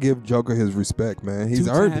just gotta give Joker his respect, man. He's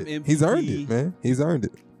earned it. MVP. He's earned it, man. He's earned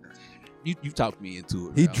it. You talked me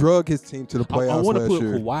into it. He drug his team to the playoffs last year. I want to put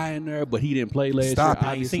Kawhi in there, but he didn't play last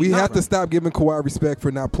year. We have to stop giving Kawhi respect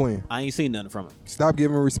for not playing. I ain't seen nothing from him. Stop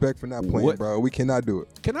giving respect for not playing, bro. We cannot do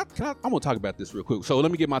it. Can I? I'm gonna talk about this real quick. So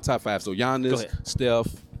let me get my top 5. So Giannis, Steph,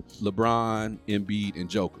 LeBron, Embiid, and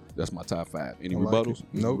Joker. That's my top 5. Any rebuttals?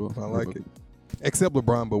 Nope, I like it. Except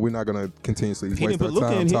LeBron, but we're not going to continuously waste our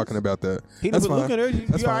time talking about that. That's fine. You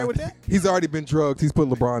all right with that? He's already been drugged. He's put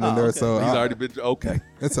LeBron in there, okay. so he's already been okay.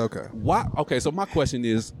 It's okay. Why? Okay, so my question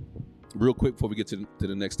is, real quick before we get to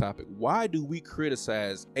the next topic, why do we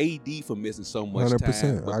criticize AD for missing so much 100%,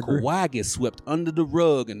 time, but I agree. Kawhi gets swept under the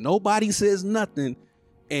rug and nobody says nothing?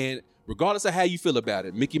 And regardless of how you feel about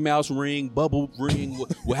it, Mickey Mouse ring, bubble ring,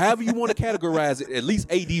 however you want to categorize it, at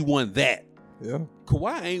least AD won that. Yeah.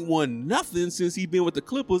 Kawhi ain't won nothing since he's been with the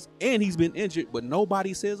Clippers, and he's been injured, but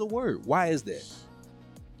nobody says a word. Why is that?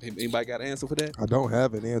 Anybody got an answer for that? I don't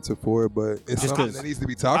have an answer for it, but it's something that needs to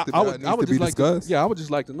be talked about. It needs to be discussed. I would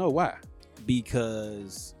just like to know why.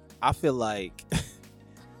 Because I feel like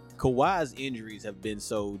Kawhi's injuries have been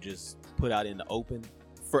so just put out in the open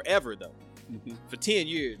forever, though. Mm-hmm. For 10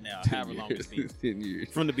 years now, however long it's been. 10 years.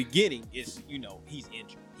 From the beginning, it's, he's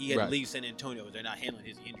injured. He had right. to leave San Antonio because they're not handling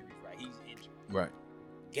his injuries right. He's injured. Right.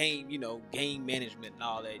 Game management and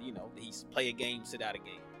all that, he's play a game, sit out a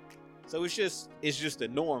game. So it's just the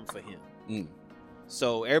norm for him. Mm.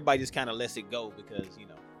 So everybody just kind of lets it go because,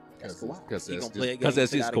 that's Kawhi. Because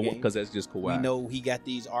that's just Kawhi. We know he got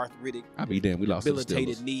these arthritic, we lost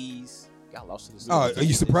debilitated knees. Got lost to the Steelers. Are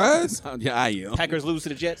you surprised? Yeah, I am. Packers lose to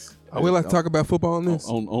the Jets. We like to talk about football on this?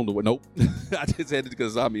 On the nope. I just said it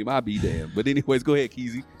because I be damned. But anyways, go ahead,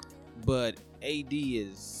 Keezy. But AD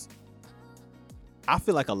is... I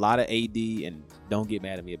feel like a lot of AD, and don't get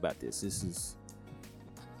mad at me about this. It's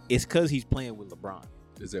because he's playing with LeBron.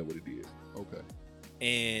 Is that what it is? Okay.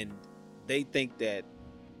 And they think that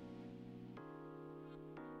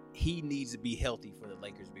he needs to be healthy for the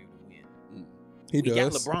Lakers to be able to win. He does. We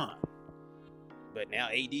got LeBron. But now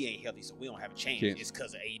AD ain't healthy, so we don't have a chance. It's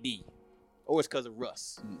because of AD. Or it's because of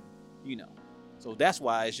Russ. So that's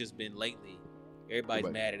why it's just been lately.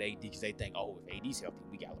 Everybody's mad at AD because they think, if AD's healthy,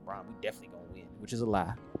 we got LeBron. We definitely going to win, which is a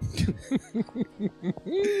lie.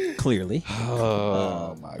 Clearly.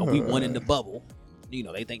 Oh, my God. We won in the bubble.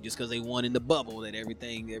 They think just because they won in the bubble that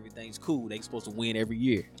everything's cool. They supposed to win every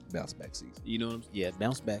year. Bounce back season. You know what I'm saying? Yeah,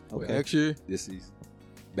 bounce back. Okay. Next year? This season.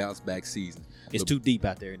 Bounce back season. It's too deep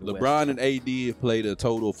out there in the LeBron West. and AD have played a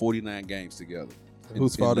total of 49 games together.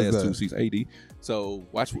 Whose fault is that? 2 seasons. AD. So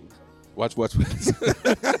watch. I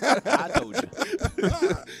told you.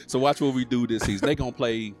 So watch what we do this season. They're gonna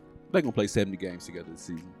play 70 games together this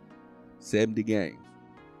season. 70 games.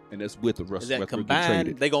 And that's with the Russell Westbrook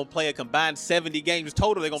traded. They're gonna play a combined 70 games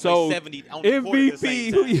total. They're gonna play 70 on the court at the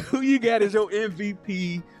same MVP. Who you got as your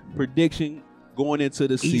MVP prediction going into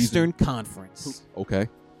the season? Eastern Conference. Okay.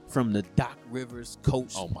 From the Doc Rivers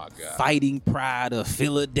coach. Oh my God. Fighting pride of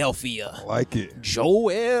Philadelphia. I like it.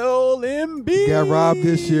 Joel Embiid. He got robbed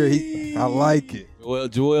this year. I like it. Well,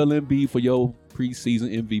 Joel Embiid for your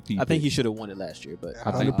preseason MVP. I think he should have won it last year, but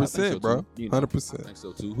 100%, so bro. 100%. I think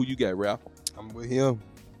so too. Who you got, Ralph? I'm with him.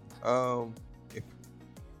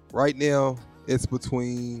 Right now, it's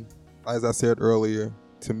between, as I said earlier,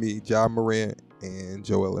 to me, Ja Morant and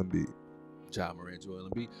Joel Embiid. Ja Morant, Joel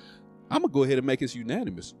Embiid. I'm going to go ahead and make this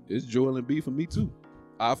unanimous. It's Joel Embiid for me, too.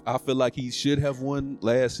 I feel like he should have won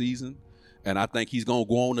last season, and I think he's going to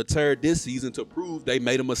go on the turd this season to prove they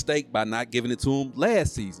made a mistake by not giving it to him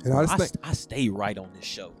last season. And I stay right on this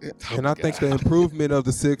show. And I think the improvement of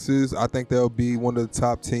the Sixers, I think they'll be one of the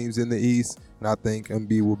top teams in the East, and I think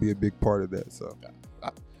Embiid will be a big part of that. So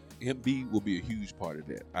Embiid will be a huge part of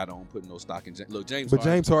that. I don't put no stock in James. Look, James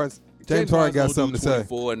Harden got something to say.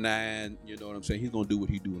 24-9, you know what I'm saying? He's going to do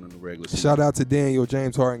what he's doing on the regular season. Shout out to Daniel.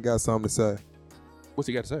 James Harden got something to say. What's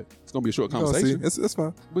he got to say? It's gonna be a short You'll conversation. see. It's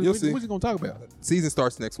fine. You'll see. What's he gonna talk about? Season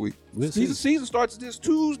starts next week. Season starts this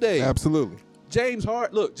Tuesday. Absolutely. James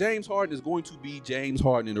Harden is going to be James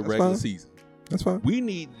Harden in the regular season. That's fine. We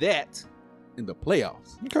need that in the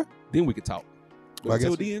playoffs. Okay. Then we can talk. Well,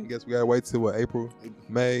 Until I then, guess we gotta wait till April,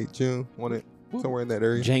 May, June, somewhere in that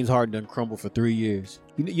area. James Harden done crumbled for 3 years.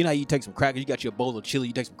 You know how you take some crackers, you got your bowl of chili,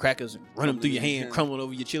 you take some crackers and run them through your hand, crumbling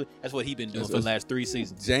over your chili. That's what he been doing for the last 3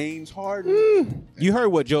 seasons. James Harden. You heard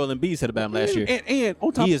what Joel Embiid said about him last year. And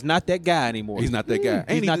on top, he is not that guy anymore. He's not that guy.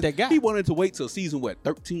 He's not that guy. He wanted to wait till season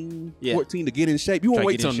 13, 14 to get in shape. You want to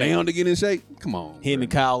wait till now to get in shape? Come on. Him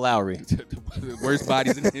and Kyle Lowry. Worst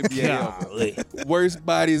bodies in the NBA ever. Worst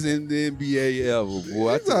bodies in the NBA ever,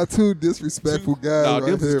 boy. These are two disrespectful guys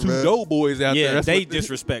right here, two man. doughboys out there. Yeah, they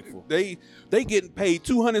disrespectful. They getting paid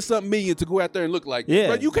 $200-something million to go out there and look like. Yeah,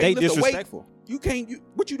 bro, you can't they lift disrespectful. A weight. You can't.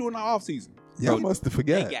 What you doing in the off season? Y'all must have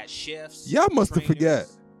forgot. They got chefs. Y'all must have forgot.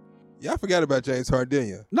 Y'all forgot about James Harden, didn't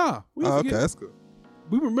you? Nah. Okay, that's good.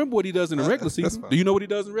 We remember what he does in the regular season. Do you know what he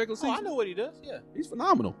does in the regular season? I know what he does. Yeah, he's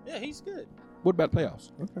phenomenal. Yeah, he's good. What about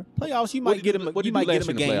playoffs? Okay. Playoffs, you might get him. You might get him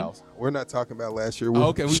a game. Playoffs? We're not talking about last year. We're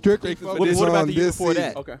okay, strictly focused what about on the year this before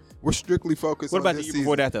season. that? Okay, we're strictly focused. What on about this the year season.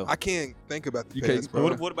 before that though? I can't think about the you past,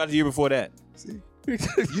 bro. What about the year before that? See, you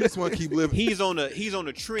just want to keep living. He's on a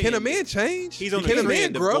trend. Can a man change? He's on Can a a man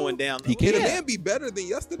trend of grow? going down. Can a man be better than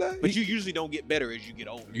yesterday? But you usually don't get better as you get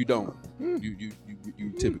older. you don't.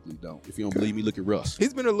 You typically don't. If you don't believe me, look at Russ.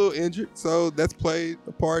 He's been a little injured, so that's played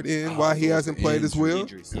a part in why he hasn't played as well.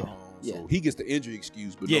 Injuries, yeah. So he gets the injury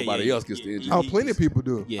excuse, but nobody else gets the injury. Oh, plenty of people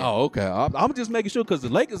do. Yeah. Oh, okay. I'm just making sure because the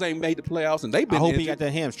Lakers ain't made the playoffs and they've been. I hope injured. he got that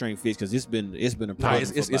hamstring fixed because it's been a Nah,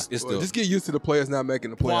 problem. it's Well, just get used to the players not making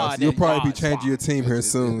the playoffs. Quad You'll and probably be quad, changing your team here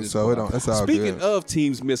soon, so that's all Speaking good. of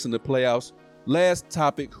teams missing the playoffs, last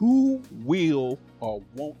topic: who will or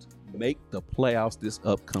won't make the playoffs this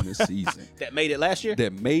upcoming season? that made it last year.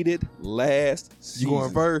 That made it last season. You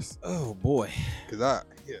going first? Oh boy, Because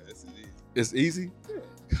this is easy. It's easy.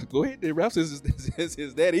 Go ahead, then. Ralph says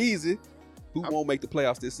it's that easy. Who won't make the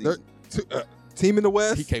playoffs this season? Team in the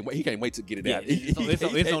West. He can't wait. He can't wait to get it out.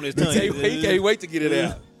 It's on his tongue. He can't wait to get it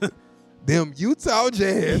out. Them Utah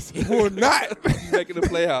Jazz will not Be making the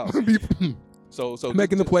playoffs. So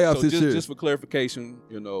making the playoffs this year. Just for clarification,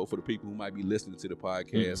 for the people who might be listening to the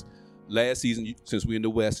podcast, last season, since we're in the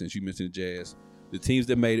West, since you mentioned the Jazz, the teams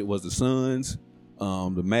that made it was the Suns,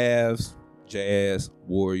 the Mavs, Jazz,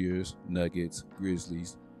 Warriors, Nuggets,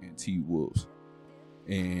 Grizzlies, and T-Wolves.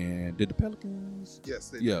 And did the Pelicans? Yes,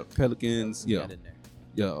 they did. Pelicans. Yeah.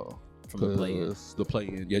 From the play-in. The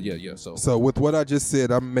play-in. Yeah. So with what I just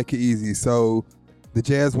said, I'm gonna make it easy. So the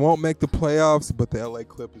Jazz won't make the playoffs, but the LA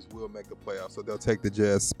Clippers will make the playoffs. So they'll take the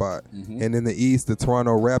Jazz spot. Mm-hmm. And in the East, the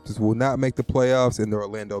Toronto Raptors will not make the playoffs, and the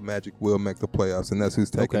Orlando Magic will make the playoffs. And that's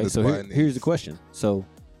who's taking the spot. Here's the question. So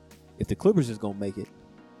if the Clippers is gonna make it,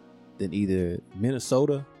 then either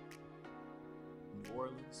Minnesota, New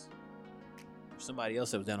Orleans, or somebody else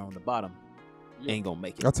that was down on the bottom ain't gonna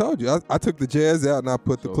make it. I told you, I took the Jazz out and I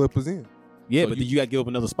put the Clippers in. Yeah, So but then you got to give up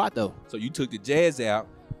another spot though. So you took the Jazz out.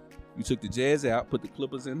 Put the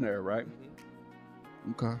Clippers in there, right?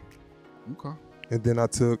 Okay. And then I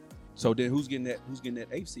took. So then who's getting that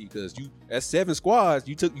eighth seed? Because that's 7 squads.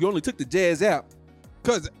 You only took the Jazz out.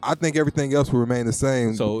 Because I think everything else will remain the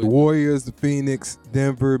same. So the Warriors, the Phoenix,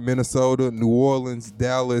 Denver, Minnesota, New Orleans,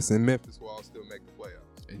 Dallas, and Memphis will all still make the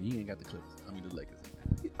playoffs. And you ain't got the Clippers. I mean the Lakers.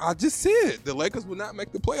 I just said the Lakers will not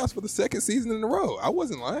make the playoffs for the second season in a row. I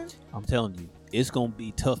wasn't lying. I'm telling you, it's gonna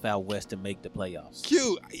be tough out west to make the playoffs.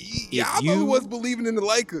 Q, y'all was believing in the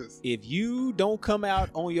Lakers. If you don't come out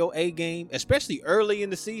on your A game, especially early in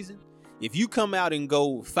the season, if you come out and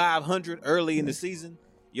go 500 early in the season,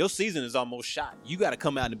 your season is almost shot. You got to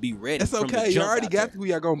come out and be ready. That's okay. You already got who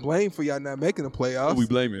y'all gonna blame for y'all not making the playoffs. Who we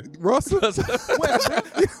blaming? Russell.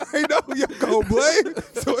 I know who y'all gonna blame,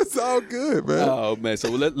 so it's all good, man. Oh man, so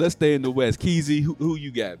let's stay in the West. Keezy, who you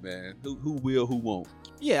got, man? Who will, who won't?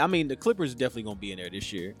 Yeah, I mean the Clippers are definitely gonna be in there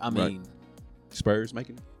this year. I mean, Spurs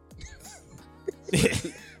making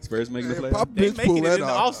it. Spurs making the playoffs. Pop bitch pull that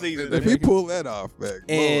off. If he pull that off, man.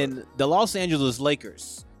 And the Los Angeles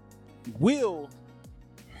Lakers will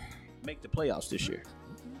make the playoffs this year.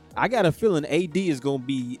 I got a feeling AD is going to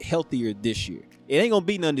be healthier this year. It ain't going to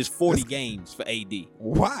be none of this 40 games for AD.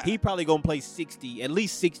 Why? He probably going to play at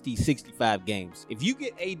least 60, 65 games. If you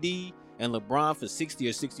get AD and LeBron for 60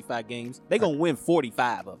 or 65 games, they're going to win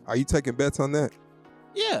 45 of them. Are you taking bets on that?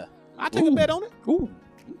 Yeah. I take a bet on it. Ooh.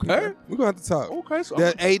 Okay. We're going to have to talk. Okay. So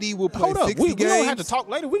that AD will play 60 games. We don't have to talk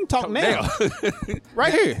later. We can talk now.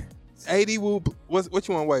 Right here. AD will. What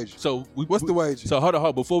you want to wager? So what's the wager? So hold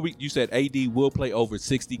on. Before you said AD will play over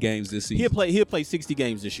 60 games this season. He'll play 60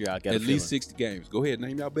 games this year. I got at least 60 games. Go ahead,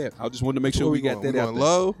 name y'all bet. I just wanted to make sure we got that out there.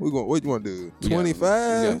 Low. What you want to do?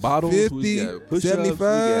 25, bottles, 50,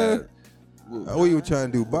 75. What you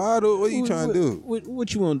trying to do? Bottle? What you trying to do?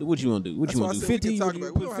 What you want to do? What you want to do? What you want to do? 50? We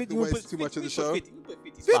don't have to waste too much of the show. 50, you put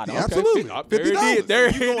 50 50, absolutely.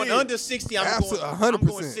 $50. You're going under 60. I'm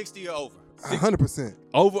going 60 or over. 100%.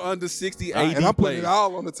 Over under 60 AD and I'm putting it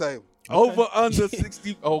all on the table. Over under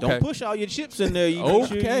 60. Okay. Don't push all your chips in there.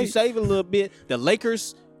 You save a little bit. The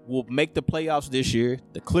Lakers will make the playoffs this year.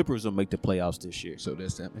 The Clippers will make the playoffs this year. So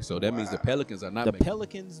that means the Pelicans are not the making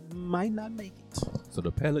Pelicans might not make it. So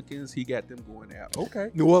the Pelicans, he got them going out. Okay.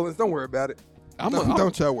 New Orleans, don't worry about it.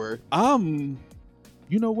 Don't y'all worry.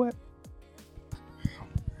 You know what?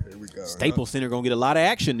 Here we go. Staples Center going to get a lot of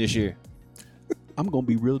action this year. I'm going to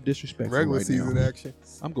be real disrespectful Regular right season now. action.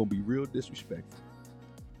 I'm going to be real disrespectful.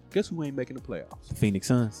 Guess who ain't making the playoffs? Phoenix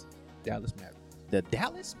Suns. Dallas Mavericks. The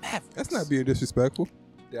Dallas Mavericks. That's not being disrespectful.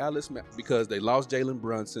 Dallas Mavericks, because they lost Jalen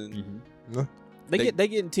Brunson. Mm-hmm. No. They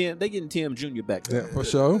getting Tim Jr. back. Yeah, for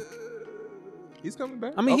sure. He's coming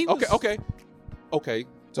back. I mean, okay.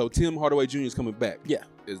 So Tim Hardaway Jr. is coming back. Yeah.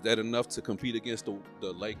 Is that enough to compete against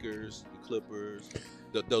the Lakers, the Clippers,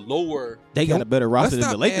 the lower? They got a better roster than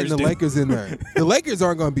the Lakers. The Lakers in there. The Lakers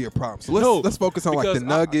aren't going to be a problem. So let's focus on like the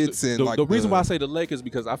Nuggets and the reason why I say the Lakers,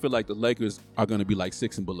 because I feel like the Lakers are going to be like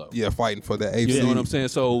 6 and below. Yeah, fighting for the AFC. You know what I'm saying?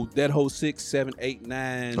 So that whole 6, 7, 8,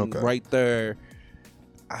 9 right there.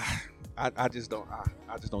 I just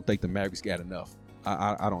don't think the Mavericks got enough.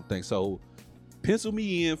 I don't think so. Pencil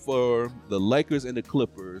me in for the Lakers and the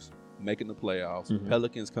Clippers making the playoffs. Mm-hmm.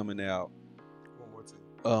 Pelicans coming out. One more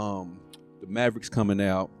team. The Mavericks coming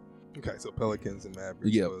out. Okay, so Pelicans and Mavericks.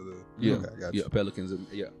 Yeah, okay, Pelicans and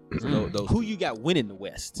So who you got winning the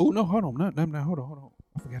West? Oh no, hold on, hold on.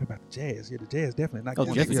 I forgot about the Jazz. Yeah, the Jazz definitely not.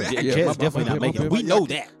 Jazz definitely not making it. We know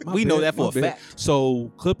that. We know that for a fact.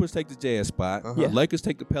 So Clippers take the Jazz spot. Yeah. Lakers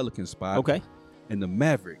take the Pelicans spot. Okay. And the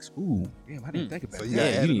Mavericks. Ooh, damn, I didn't think about that. So you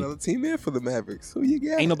add another team in for the Mavericks. Who you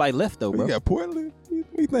got? Ain't nobody left though, bro. You got Portland.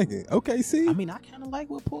 What you thinking? Okay, see. I mean, I kind of like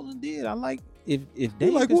what Portland did. I like if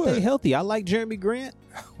they can stay healthy. I like Jeremy Grant.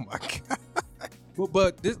 Oh my god.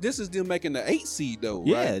 But this is them making the 8 seed though,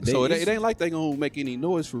 yeah, right? So it ain't like they gonna make any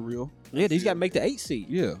noise for real. Yeah, they just got to make the 8 seed.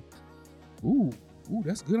 Yeah. Ooh,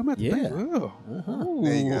 that's good. I'm at the think. Well.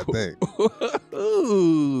 There you got that.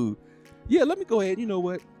 Ooh. Yeah, let me go ahead. You know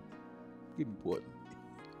what? Give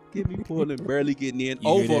me Portland. Barely getting in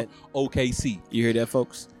over OKC. You hear that,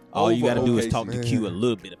 folks? All you got to do is talk to Q a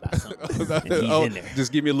little bit about something. And he's in there.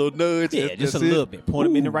 Just give me a little nudge. Yeah, just a little bit. Point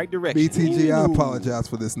him in the right direction. BTG, I apologize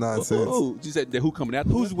for this nonsense. You said who coming out?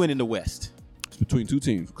 Who's winning the West? It's between two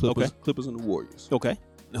teams, Clippers and the Warriors. Okay.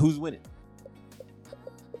 Who's winning?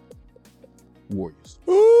 Warriors.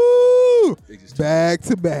 Ooh, back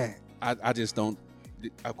to back. I just don't.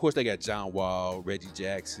 Of course, they got John Wall, Reggie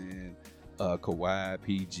Jackson, Kawhi,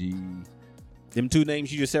 PG. Them two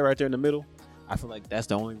names you just said right there in the middle. I feel like that's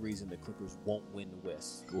the only reason the Clippers won't win the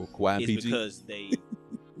West. Well, Kawhi and PG, because they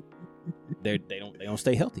don't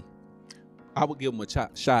stay healthy. I would give them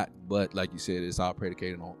a shot, but like you said, it's all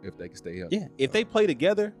predicated on if they can stay healthy. Yeah, if they play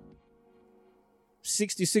together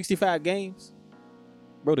 60, 65 games,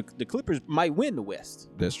 bro, the Clippers might win the West.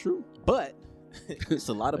 That's true. But it's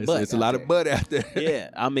a lot of butt. It's a lot of butt out there. Yeah,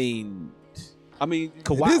 I mean,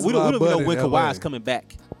 Kawhi. We don't even know when Kawhi's coming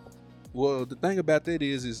back. Well, the thing about that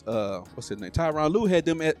is what's his name? Tyronn Lue had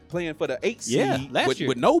them playing for the 8 seed last year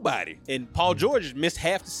with nobody. And Paul George missed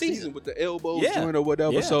half the season with the elbow joint or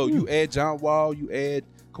whatever. Yeah. So you add John Wall, you add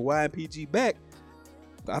Kawhi and PG back.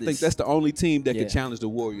 I think that's the only team that can challenge the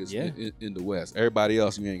Warriors in the West. Everybody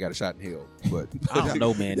else, you ain't got a shot in hell. But I don't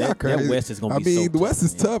know, man. That West is going to be so the West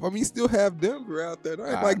is tough. I mean, you still have Denver out there.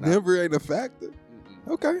 Denver ain't a factor.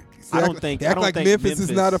 Okay. I don't think Memphis is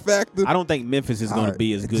not a factor. I don't think Memphis is going to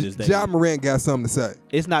be as good as they. John Morant got something to say.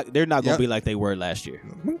 It's not. They're not going to be like they were last year.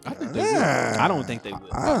 I think they will. I don't think they will.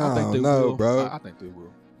 I think they will, bro. I think they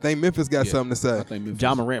will. I think Memphis got something to say.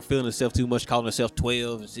 John Morant feeling himself too much, calling himself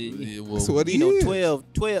 12. That's what he is.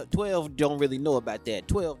 12 don't really know about that.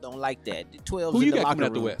 12 don't like that. 12 Who in you the got locker coming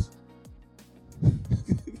out room. the West?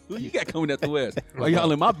 Who you got coming out the West? Are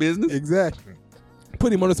y'all in my business? Exactly.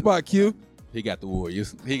 Put him on the spot, Q. He got the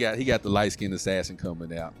Warriors. He got the light-skinned assassin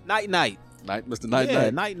coming out. Night. Mr. Night. Yeah,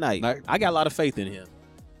 night. I got a lot of faith in him.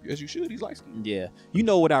 Yes, you should. He's light-skinned. Yeah. You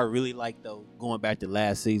know what I really like though, going back to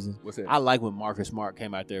last season? What's that? I like when Marcus Smart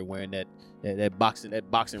came out there wearing that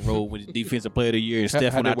boxing robe with his defensive player of the year, and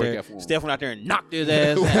Steph went out there and knocked his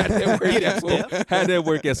ass. How'd that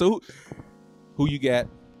work out? So who you got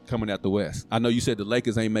coming out the West? I know you said the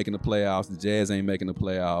Lakers ain't making the playoffs, the Jazz ain't making the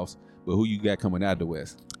playoffs, but who you got coming out the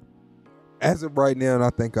West? As of right now, and I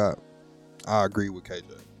think I agree with KJ.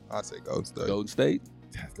 I say Golden State. Golden State?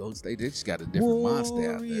 Golden State, they just got a different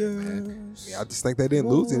monster out there, man. Yeah, I just think they didn't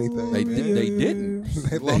lose anything. They didn't.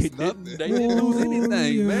 They lost nothing. They didn't lose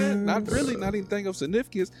anything, man. Not really. Not anything of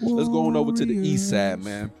significance. Let's go on over to the East side,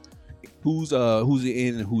 man. Who's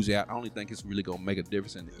in and who's out? I don't think it's really gonna make a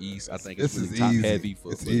difference in the East. I think it's really top heavy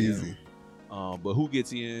for easy. But who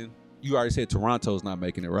gets in? You already said Toronto's not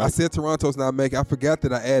making it, right? I said Toronto's not making. I forgot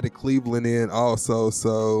that I added Cleveland in also.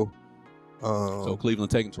 So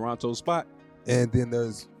Cleveland taking Toronto's spot. And then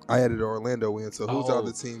I added Orlando in. So who's all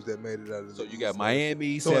the teams that made it out of the So you got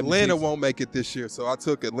Miami. So Atlanta won't make it this year. So I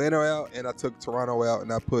took Atlanta out and I took Toronto out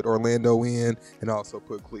and I put Orlando in and also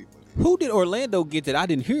put Cleveland in. Who did Orlando get that I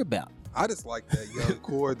didn't hear about? I just like that young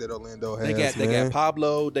core that Orlando has. They got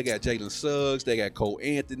Pablo, they got Jalen Suggs, they got Cole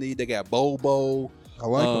Anthony, they got Bobo. I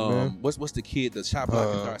like him, man. What's the kid, the shot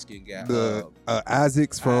blocking dark skin guy? The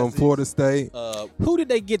Isaacs from Florida State. Who did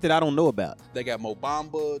they get that I don't know about? They got Mo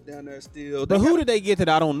Bamba down there still. But who did they get that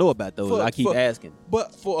I don't know about though? I keep asking.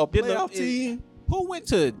 But for a playoff team, who went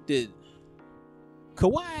to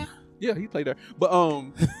Kawhi? Yeah, he played there. But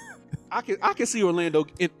I can see Orlando.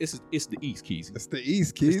 It's the East, Keezy. It's the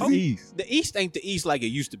East, Keezy. It's the East. The East ain't the East like it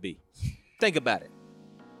used to be. Think about it.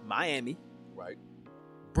 Miami, right?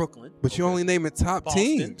 Brooklyn, but you only naming top Boston,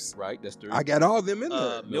 teams, right? That's 3. I got all them in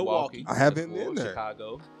there. Milwaukee, I have them in there.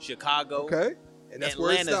 Chicago, okay, and that's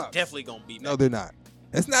where it Atlanta's stops. definitely gonna be. No, they're not.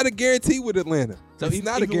 It's not a guarantee with Atlanta. So it's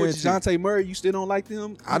not a guarantee. With DeJounte Murray, you still don't like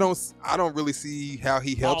them? I don't really see how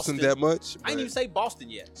he helps them that much. I didn't even say Boston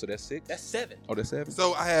yet. So that's 6? That's 7. Oh, that's 7?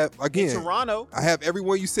 So I have, again, in Toronto. I have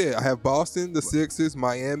everyone you said. I have Boston, the Sixers,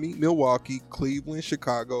 Miami, Milwaukee, Cleveland,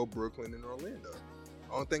 Chicago, Brooklyn, and Orlando.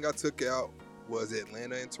 The only thing I took out was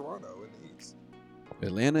Atlanta and Toronto in the East.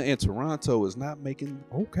 Atlanta and Toronto is not making,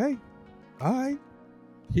 okay. All right.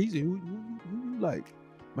 Easy. Who you like?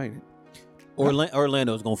 Man.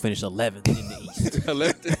 Orlando's gonna finish 11th in the East.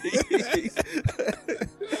 11th in the East.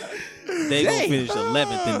 They gonna finish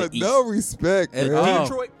 11th in the East. No respect, man.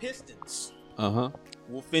 Detroit Pistons.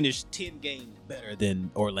 Will finish 10 games better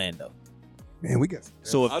than Orlando. Man, we got.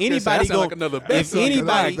 So if anybody gonna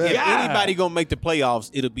make the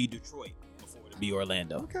playoffs, it'll be Detroit before it'll be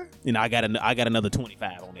Orlando. Okay. And I got another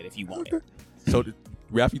 25 on it if you want it. So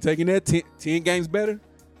Ralph, you taking that 10 games better?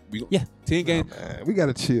 Yeah, 10 games. Man, we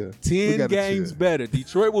gotta chill. 10 games better.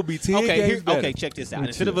 Detroit will be 10 games better. Okay, check this out.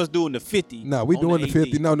 Instead of us doing the 50, no, we doing the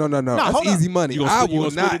 50. No. That's easy money. I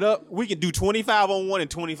will not. Split it up? We can do 25 on one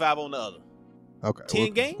and 25 on the other. Okay,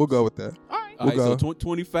 10 games. We'll go with that. All right. We'll go. So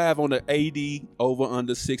 25 on the 80 over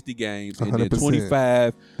under 60 games, and 100%. Then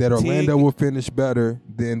 25 that Orlando will finish better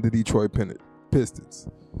than the Detroit Pistons.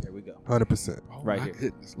 There we go. 100%. Right here.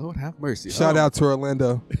 Goodness, Lord have mercy. Shout out to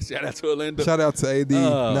Orlando. Shout out to Orlando. Shout out to AD.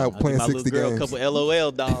 Now playing 60 games. A couple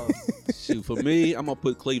LOL dogs. Shoot, for me, I'm gonna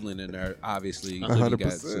put Cleveland in there. Obviously, 100%.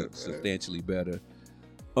 Got substantially better.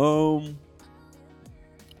 Let's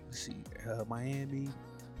see, Miami.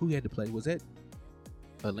 Who had to play? Was that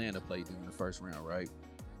Atlanta played them in the first round, right?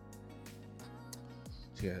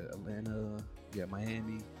 Yeah, Atlanta. Yeah,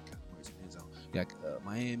 Miami. You got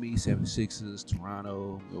Miami, 76ers,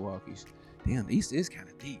 Toronto, Milwaukee. Damn, the East is kind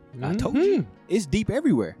of deep. Mm-hmm. I told you. It's deep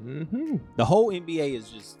everywhere. Mm-hmm. The whole NBA is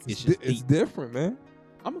just it's different, man.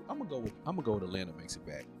 I'm gonna go with Atlanta makes it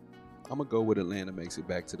back. I'm gonna go with Atlanta makes it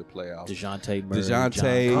back to the playoffs. DeJounte Murray.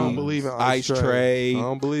 I don't believe in Ice Trey. I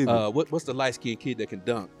don't believe it. What's the light skinned kid that can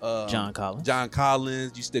dunk? John Collins. John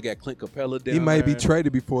Collins. You still got Clint Capella down there. He might be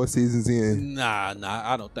traded before season's end. Nah,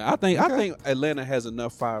 I don't think. I think Atlanta has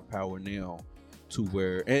enough firepower now to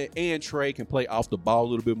where and Trey can play off the ball a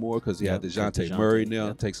little bit more because he had DeJounte Murray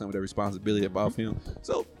now, take some of that responsibility off him.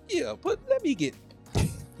 So yeah, but let me get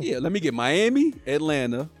Miami,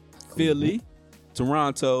 Atlanta, Philly,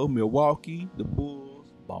 Toronto, Milwaukee, the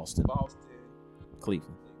Bulls, Boston,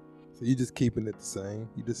 Cleveland. So you just keeping it the same?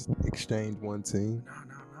 You just exchange one team?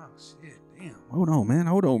 No, shit, damn. Hold on, man.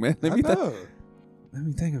 Let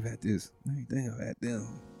me think about this.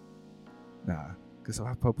 Nah, because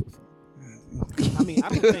I probably. I mean, I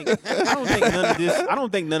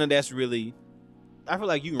don't think none of that's really. I feel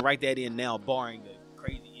like you can write that in now, barring the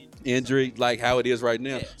crazy injury like how it is right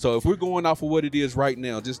now. Yeah. So if we're going off of what it is right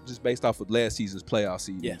now, just based off of last season's playoff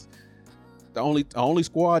seasons, the only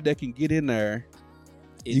squad that can get in there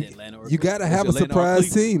is Atlanta. You gotta have a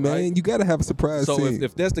surprise team, man. Right? You gotta have a surprise team. So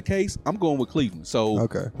if that's the case, I'm going with Cleveland. So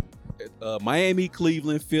Miami,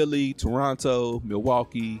 Cleveland, Philly, Toronto,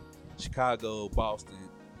 Milwaukee, Chicago, Boston,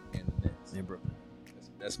 and Brooklyn.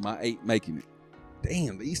 That's my 8 making it.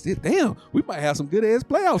 damn, the East. Damn, we might have some good ass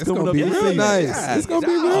playoffs coming up. It's gonna be real nice. It's gonna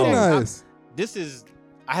be real nice.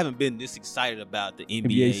 I haven't been this excited about the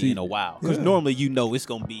NBA in a while because normally it's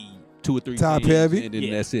gonna be 2 or 3 top teams, heavy, and then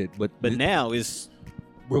that's it. But now it's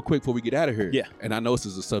real quick before we get out of here. Yeah, and I know this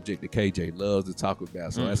is a subject that KJ loves to talk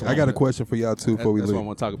about. So that's I got a question for y'all too before we leave. That's what I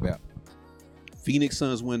want to talk about. Phoenix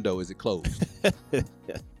Suns window, is it closed?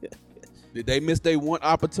 Did they miss their one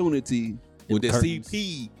opportunity? With the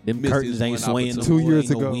CP, them curtains ain't swaying. 2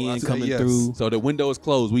 years ago, wind coming through. So the window is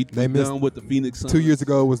closed. They done with the Phoenix Suns. 2 years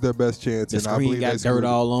ago was their best chance. The and screen I believe got dirt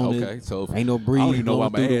all on it. Okay, so ain't no breeze. I don't even know why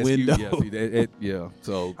I'm through the window. Yeah,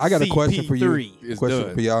 so I got a question for you.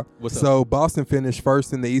 Question for y'all. What's so Boston finished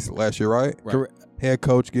first in the East last year, right? Correct. Head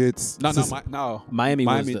coach gets no. Miami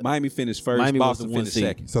finished first. Miami Boston was the finished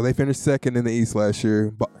second. So they finished second in the East last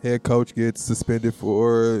year. Head coach gets suspended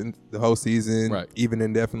for the whole season, right? Even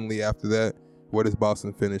indefinitely after that. Where does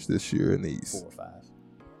Boston finish this year in the East? 4 or 5.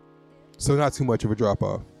 So not too much of a drop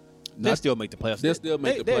off. They still make the playoffs. They'll still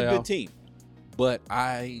make the playoffs. They're a good team. But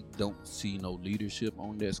I don't see no leadership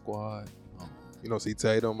on that squad. You don't see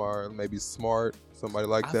Tatum or maybe Smart, somebody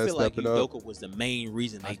like that stepping up. I feel like up. was the main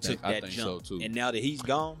reason they took that jump. So too. And now that he's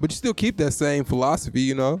gone. But you still keep that same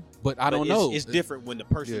philosophy, But I don't know. It's different when the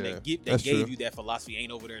person that gave you that philosophy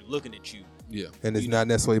ain't over there looking at you. Yeah. And it's not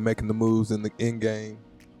necessarily making the moves in the end game.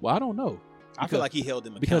 Well, I don't know. I feel like he held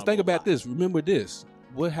them accountable. Because think about this. Remember this.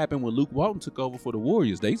 What happened when Luke Walton took over for the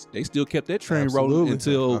Warriors? They still kept that train rolling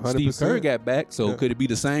until 100%. Steve Kerr got back. So could it be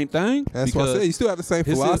the same thing? That's what I said. You still have the same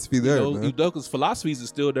philosophy there. Udoka's philosophies are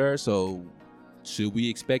still there. So should we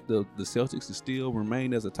expect the Celtics to still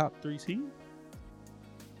remain as a top 3 team?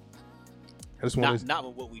 I just want not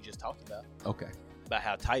with what we just talked about. Okay. About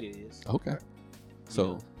how tight it is. Okay.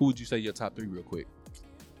 So who would you say your top 3 real quick?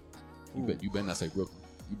 You better not say Brooklyn.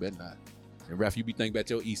 You better not. And Raph, you be thinking about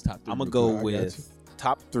your East top 3. I'm going to go with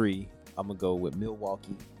top 3. I'm going to go with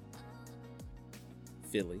Milwaukee,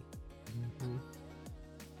 Philly. Mm-hmm.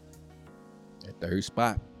 At third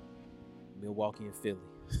spot. Milwaukee and Philly.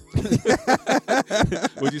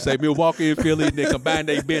 Would you say Milwaukee and Philly and then combine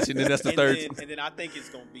their bench and then that's the third? And then I think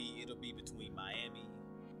it'll be between Miami.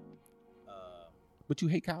 But you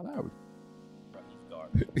hate Kyle Lowry.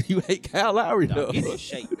 You hate Kyle Lowry, though. Get in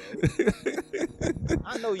shape, bro.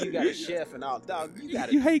 I know you got a chef and all, dog.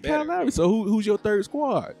 You hate Kyle Lowry. So who's your third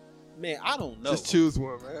squad? Man, I don't know. Just choose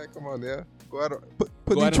one, man. Come on now. Go out.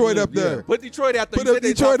 Put Detroit up there. Yeah. Put Detroit out there. Put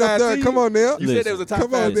Detroit up there. Come on now. You said there was a top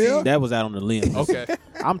 5 team. That was out on the limb. Okay.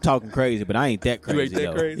 I'm talking crazy, but I ain't that crazy. You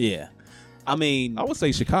ain't that crazy? Yeah. I mean, I would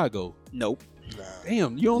say Chicago. Nope. Nah.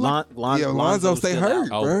 Damn, you don't like Lonzo stay hurt,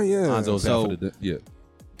 bro. Yeah. Lonzo's out for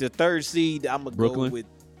the third seed, I'm going to go with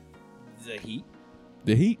the Heat.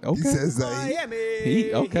 The Heat? Okay. He says Miami.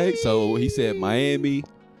 Heat, okay. So he said Miami,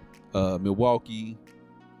 Milwaukee,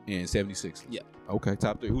 and 76ers. Yeah. Okay,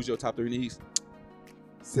 top 3. Who's your top 3 in the East?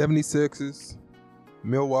 76ers,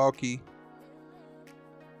 Milwaukee,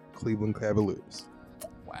 Cleveland Cavaliers.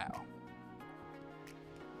 Wow,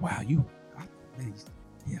 I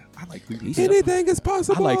like Cleveland. Anything is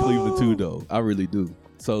possible. I like Cleveland too, though. I really do.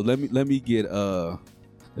 So let me get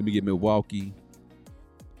Milwaukee.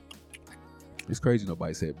 It's crazy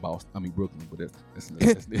nobody said Brooklyn, but that's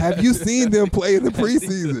Have you seen them play in the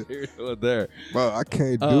preseason? There, bro, I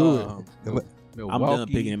can't do it. Milwaukee. I'm done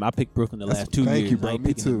picking him. I picked Brooklyn the last 2 years. Thank you, bro. I ain't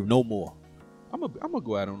Me picking too. him no more. I'm gonna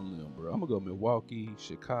go out on a limb, bro. I'm gonna go Milwaukee,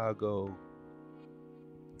 Chicago.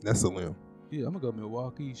 That's a limb. Yeah, I'm gonna go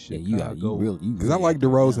Milwaukee, Chicago. Yeah, you really because I like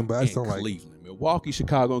DeRozan, but I just don't like Cleveland. Milwaukee,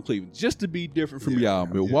 Chicago, and Cleveland. Just to be different from y'all.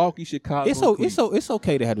 Milwaukee, Chicago. It's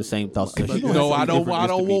okay to have the same thoughts. No, I don't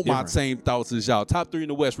want my same thoughts as y'all. Top 3 in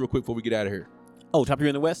the West, real quick before we get out of here. Oh, top 3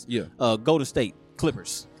 in the West? Yeah. Golden State,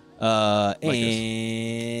 Clippers.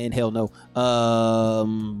 And hell no.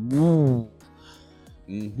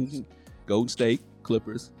 Golden State,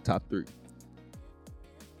 Clippers, top 3.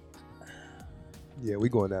 Yeah, we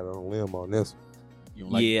going out on a limb on this one. You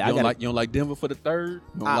don't like Denver for the third?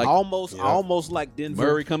 I almost like Denver.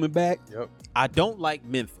 Murray coming back? Yep. I don't like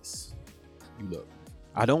Memphis. You love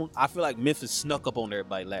I feel like Memphis snuck up on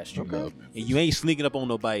everybody last year. Okay. And you ain't sneaking up on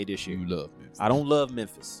nobody this year. You love Memphis. I don't love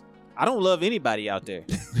Memphis. I don't love anybody out there.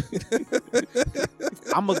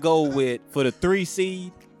 I'm going to go with, for the 3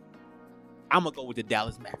 seed, I'm going to go with the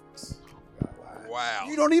Dallas Mavericks. Wow.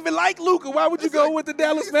 You don't even like Luka. Why would you go with the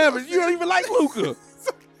Dallas Mavericks? You don't even like Luka.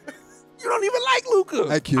 You don't even like Luka.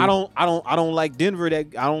 Thank you. I don't like Denver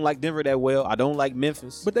that well. I don't like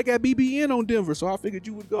Memphis. But they got BBN on Denver, so I figured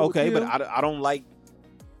you would go. Okay, with but I don't like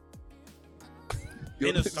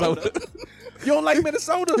Minnesota. You don't like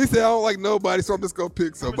Minnesota? He said I don't like nobody, so I'm just gonna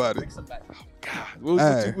pick somebody. Oh,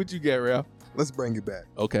 God, what you got, Ralph? Let's bring it back.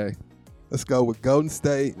 Okay. Let's go with Golden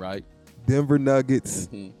State, right? Denver Nuggets,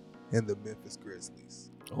 and the Memphis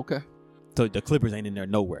Grizzlies. Okay. So the Clippers ain't in there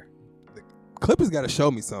nowhere. The Clippers got to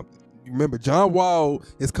show me something. You remember, John Wall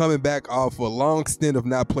is coming back off a long stint of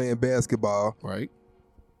not playing basketball. Right.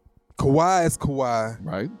 Kawhi is Kawhi.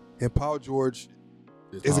 Right. And Paul George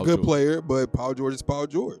is a good player, but Paul George is Paul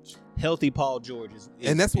George. Healthy Paul George is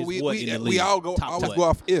and that's what we all go always go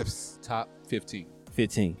off ifs. Top 15.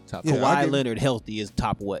 15. Top Kawhi Leonard healthy is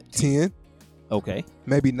top what? 10. Okay.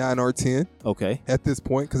 Maybe 9 or 10. Okay. At this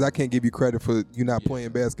point, because I can't give you credit for you not playing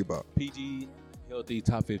basketball. PG healthy,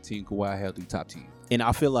 top 15. Kawhi healthy, top 10. And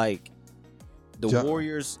I feel like the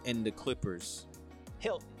Warriors and the Clippers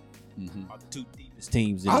healthy are the two deepest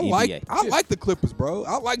teams in the NBA. I like the Clippers, bro.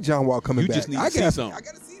 I like John Wall coming back. You just need to see something. I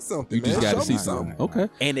got to see something. You just got to see something. Okay.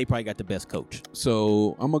 And they probably got the best coach.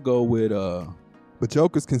 So I'm gonna go with But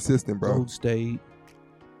Joker's consistent, bro. Golden State.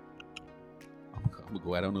 I'm gonna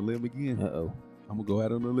go out on a limb again. I'm gonna go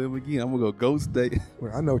out on a limb again. I'm gonna go Golden State.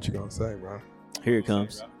 Well, I know what you're gonna say, bro. Here it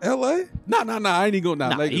comes. LA? No. I ain't even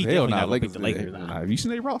going. Lakers. Hell no. Lakers. Have you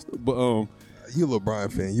seen their roster? But you a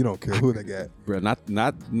LeBron fan. You don't care who they got. Bro,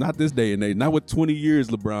 not this day and age. Not with 20 years,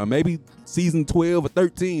 LeBron. Maybe season 12 or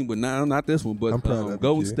 13, but not this one. But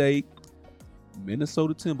Golden State,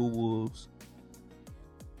 Minnesota Timberwolves,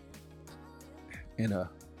 and a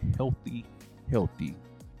healthy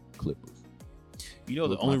Clippers. You know,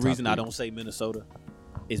 the only reason I don't say Minnesota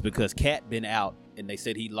is because Cat been out, and they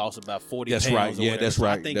said he lost about 40 pounds. That's right. Yeah, that's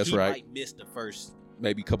right. I think he might miss the first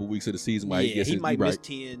maybe a couple weeks of the season. While he might miss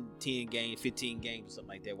 10 games, 15 games, or something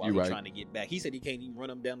like that while he's trying to get back. He said he can't even run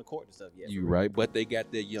them down the court and stuff yet. You're right, but they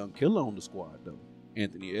got that young killer on the squad, though.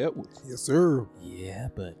 Anthony Edwards. Yes, sir. Yeah,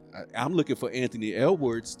 but I'm looking for Anthony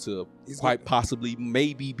Edwards to quite possibly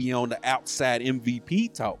maybe be on the outside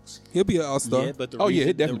MVP talks. He'll be an all-star. Yeah, but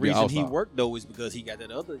the reason he worked, though, is because he got that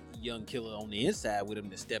other young killer on the inside with him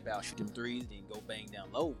to step out, shoot them threes, then go bang down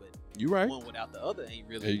low. But you're right. One without the other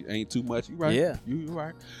ain't too much. You're right. Yeah. You're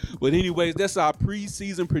right. But anyways, that's our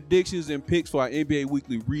preseason predictions and picks for our NBA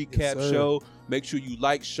Weekly Recap show. Make sure you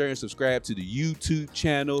like, share, and subscribe to the YouTube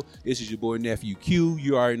channel. This is your boy, Nephew Q.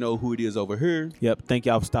 You already know who it is over here. Yep. Thank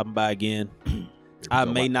y'all for stopping by again. I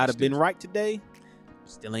may not have been right today.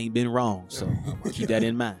 Still ain't been wrong. So keep that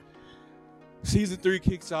in mind. Season 3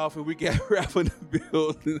 kicks off, and we got Ralph in the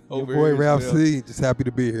building over here. Your boy Ralph well. C. Just happy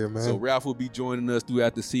to be here, man. So Ralph will be joining us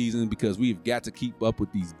throughout the season because we've got to keep up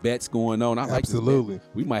with these bets going on. I like this bet.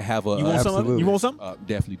 We might have a. You want something? You want something?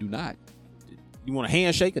 Definitely do not. You want a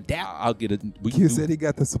handshake, a dap? I'll get a. He said he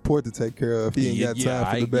got the support to take care of. He ain't got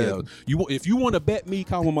time for the bet. If you want to bet me,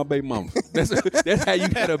 call on my baby mama. That's how you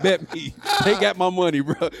gotta bet me. They got my money,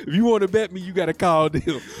 bro. If you want to bet me, you gotta call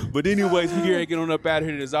them. But anyways, we here get on up out of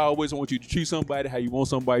here. And as always, I want you to treat somebody how you want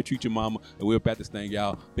somebody to treat your mama. And we're about this thing,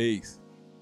 y'all. Peace.